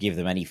was not to give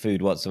them any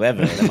food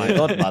whatsoever. My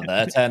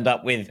godmother turned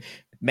up with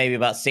maybe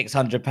about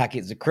 600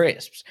 packets of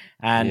crisps,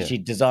 and she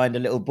designed a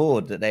little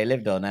board that they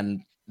lived on.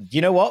 And you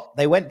know what?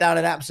 They went down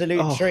an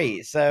absolute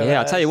treat. So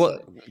I'll tell you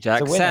what,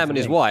 Jack, Sam and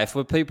his wife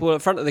were people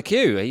at front of the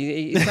queue.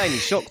 He's saying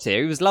he's shocked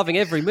here. He was loving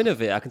every minute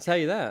of it, I can tell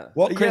you that.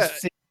 What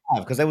crisps did you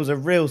have? Because there was a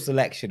real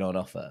selection on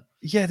offer.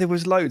 Yeah, there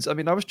was loads. I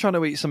mean, I was trying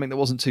to eat something that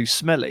wasn't too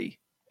smelly,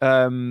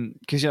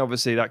 because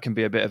obviously that can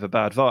be a bit of a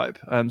bad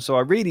vibe. So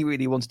I really,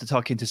 really wanted to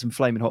tuck into some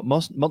Flaming Hot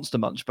Monster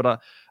Munch, but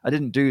I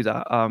didn't do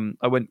that.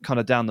 I went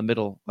kind of down the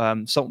middle.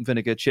 Salt and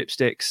vinegar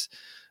chipsticks.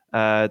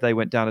 They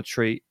went down a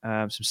treat.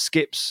 Some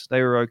skips.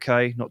 They were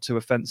okay, not too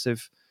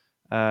offensive.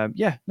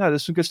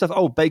 There's some good stuff.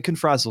 Oh, bacon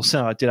frazzles.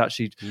 No,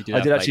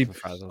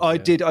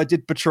 I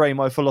did betray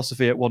my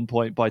philosophy at one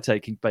point by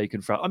taking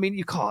bacon frazzles. I mean,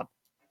 you can't.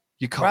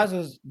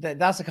 Frazzles,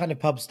 that's a kind of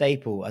pub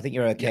staple. I think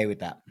you're okay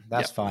with that.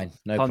 That's fine.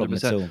 No 100%. Problem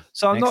at all.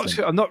 So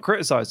I'm not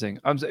criticizing.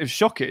 It was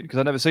shocking because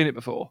I'd never seen it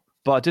before,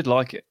 but I did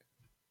like it.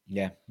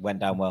 Yeah, went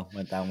down well.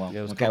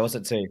 Yeah, okay, what's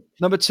it 2?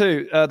 Number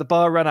 2, the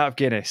bar ran out of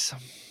Guinness.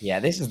 Yeah,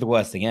 this is the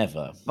worst thing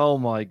ever. Oh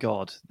my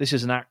God. This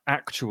is an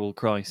actual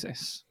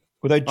crisis.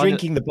 Although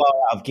drinking the bar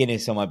out of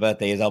Guinness on my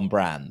birthday is on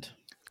brand.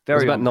 It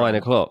was about 9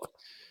 o'clock.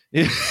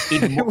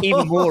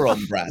 Even more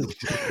on brand.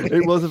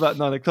 It was about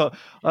 9 o'clock.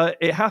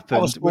 It happened.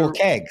 That was 4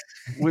 kegs.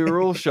 We were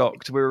all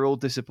shocked. We were all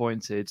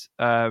disappointed.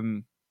 I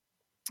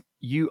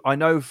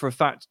know for a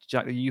fact,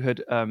 Jack, that you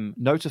had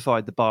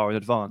notified the bar in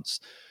advance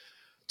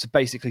to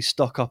basically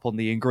stock up on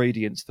the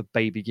ingredients for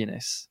baby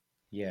Guinness.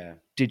 Yeah.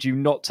 Did you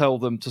not tell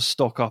them to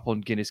stock up on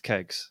Guinness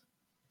kegs?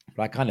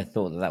 But I kind of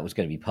thought that was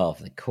going to be part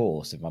of the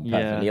course, if I'm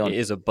perfectly honest. It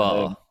is a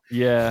bar.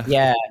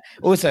 Yeah.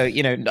 Also,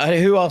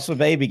 who asked for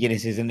baby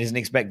Guinnesses and isn't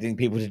expecting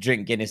people to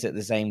drink Guinness at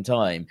the same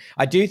time?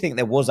 I do think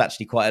there was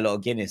actually quite a lot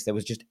of Guinness. There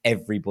was just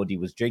everybody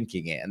was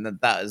drinking it, and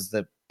that is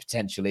the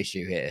potential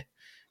issue here.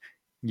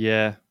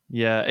 Yeah.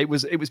 It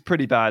was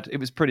pretty bad.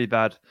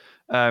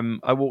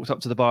 I walked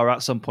up to the bar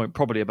at some point,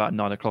 probably about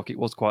 9 o'clock. It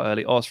was quite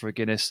early. Asked for a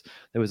Guinness.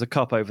 There was a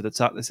cup over the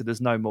tap. They said there's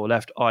no more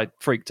left. I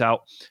freaked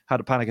out, had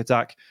a panic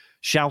attack,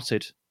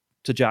 shouted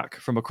to Jack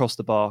from across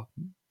the bar.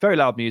 Very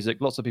loud music,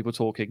 lots of people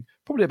talking,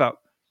 probably about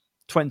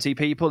 20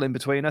 people in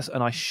between us.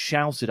 And I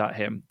shouted at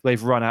him,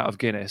 they've run out of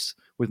Guinness,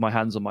 with my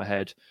hands on my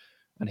head.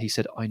 And he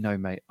said, I know,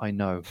 mate, I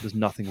know. There's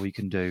nothing we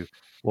can do.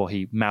 Well,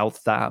 he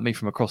mouthed that at me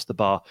from across the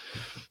bar.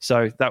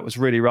 So that was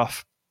really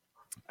rough.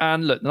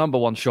 And look, the number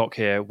one shock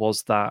here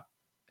was that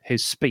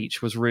his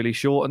speech was really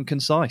short and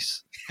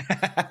concise.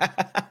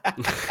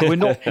 We're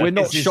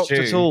not shocked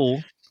at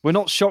all. We're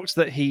not shocked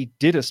that he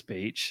did a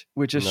speech.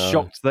 We're just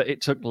shocked that it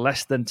took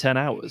less than 10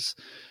 hours.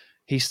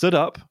 He stood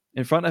up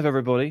in front of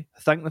everybody,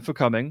 thanked them for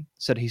coming,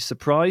 said he's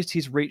surprised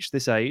he's reached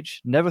this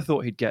age, never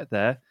thought he'd get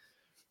there,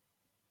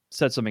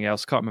 said something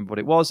else, can't remember what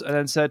it was, and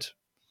then said,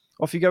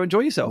 off you go, enjoy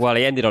yourself. Well,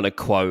 he ended on a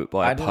quote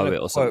by a poet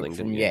or something,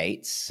 from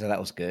Yeats, so that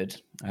was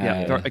good.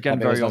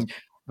 Very on.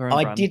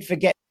 I did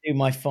forget to do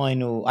my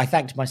final. I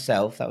thanked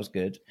myself. That was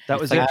good. That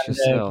was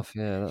yourself.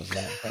 Yeah, that was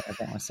I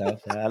thanked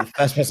myself. The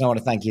first person I want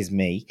to thank is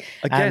me.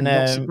 Again,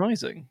 not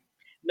surprising.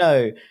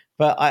 No,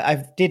 but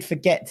I did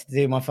forget to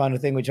do my final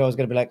thing, which I was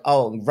going to be like,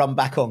 run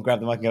back on, grab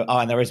the mic and go,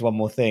 and there is one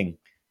more thing.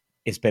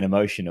 it's been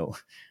emotional,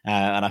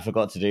 and I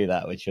forgot to do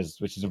that, which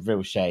is a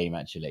real shame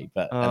actually.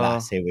 But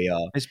alas, here we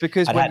are. It's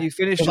because you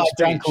finished your I speech,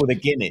 drank all the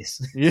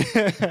Guinness.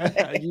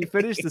 Yeah, you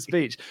finished the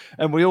speech,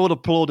 and we all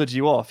applauded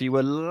you off. You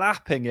were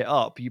lapping it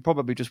up. You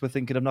probably just were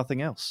thinking of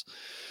nothing else.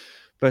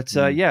 But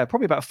yeah,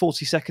 probably about a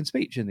 40-second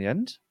speech in the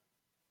end.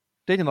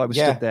 Dean and I were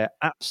stood there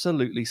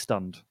absolutely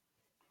stunned.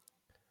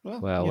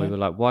 Well, we were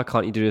like, why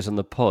can't you do this on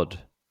the pod?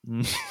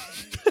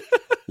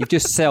 You've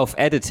just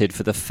self-edited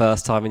for the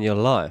first time in your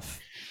life.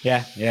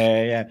 Yeah.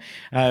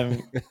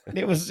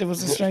 It was a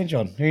strange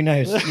one. Who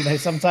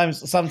knows?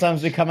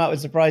 Sometimes we come out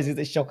with surprises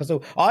that shock us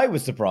all. I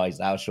was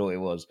surprised how short it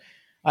was.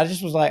 I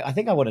just was like, I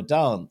think I want to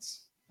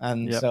dance,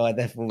 and so I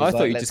therefore was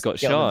thought you just got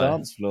shy on the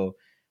dance floor.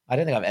 I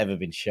don't think I've ever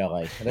been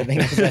shy. I don't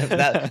think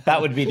that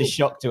would be the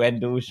shock to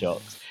end all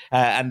shocks,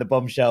 and the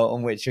bombshell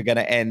on which we're going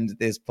to end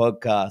this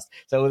podcast.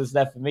 So all that's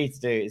left for me to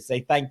do is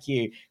say thank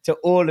you to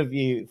all of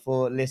you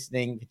for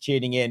listening, for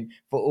tuning in,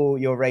 for all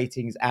your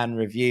ratings and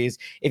reviews.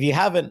 If you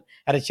haven't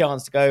had a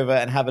chance to go over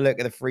and have a look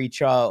at the free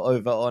trial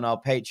over on our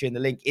Patreon,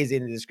 the link is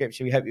in the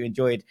description. We hope you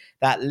enjoyed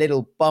that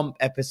little bump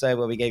episode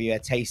where we gave you a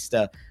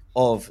taster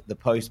of the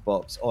post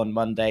box on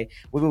Monday.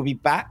 We will be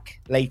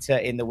back later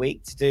in the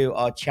week to do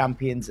our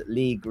Champions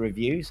League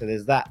review, so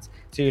there's that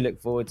to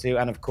look forward to,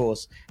 and of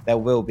course there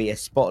will be a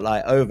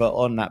spotlight over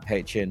on that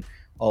Patreon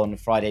on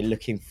Friday,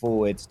 looking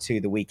forward to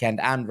the weekend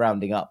and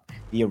rounding up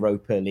the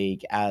Europa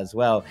League as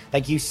well.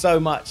 Thank you so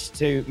much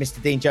to Mr.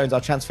 Dean Jones,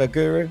 our transfer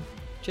guru.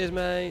 Cheers,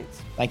 mate.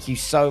 Thank you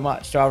so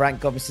much to our rank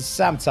god, Mr.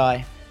 Sam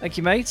Tighe. Thank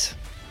you, mate.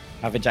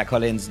 I've been Jack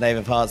Collins, Knave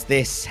of Hearts.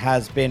 This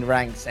has been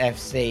Ranks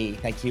FC.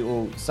 Thank you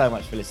all so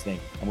much for listening,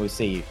 and we'll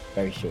see you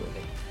very shortly.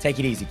 Take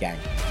it easy, gang.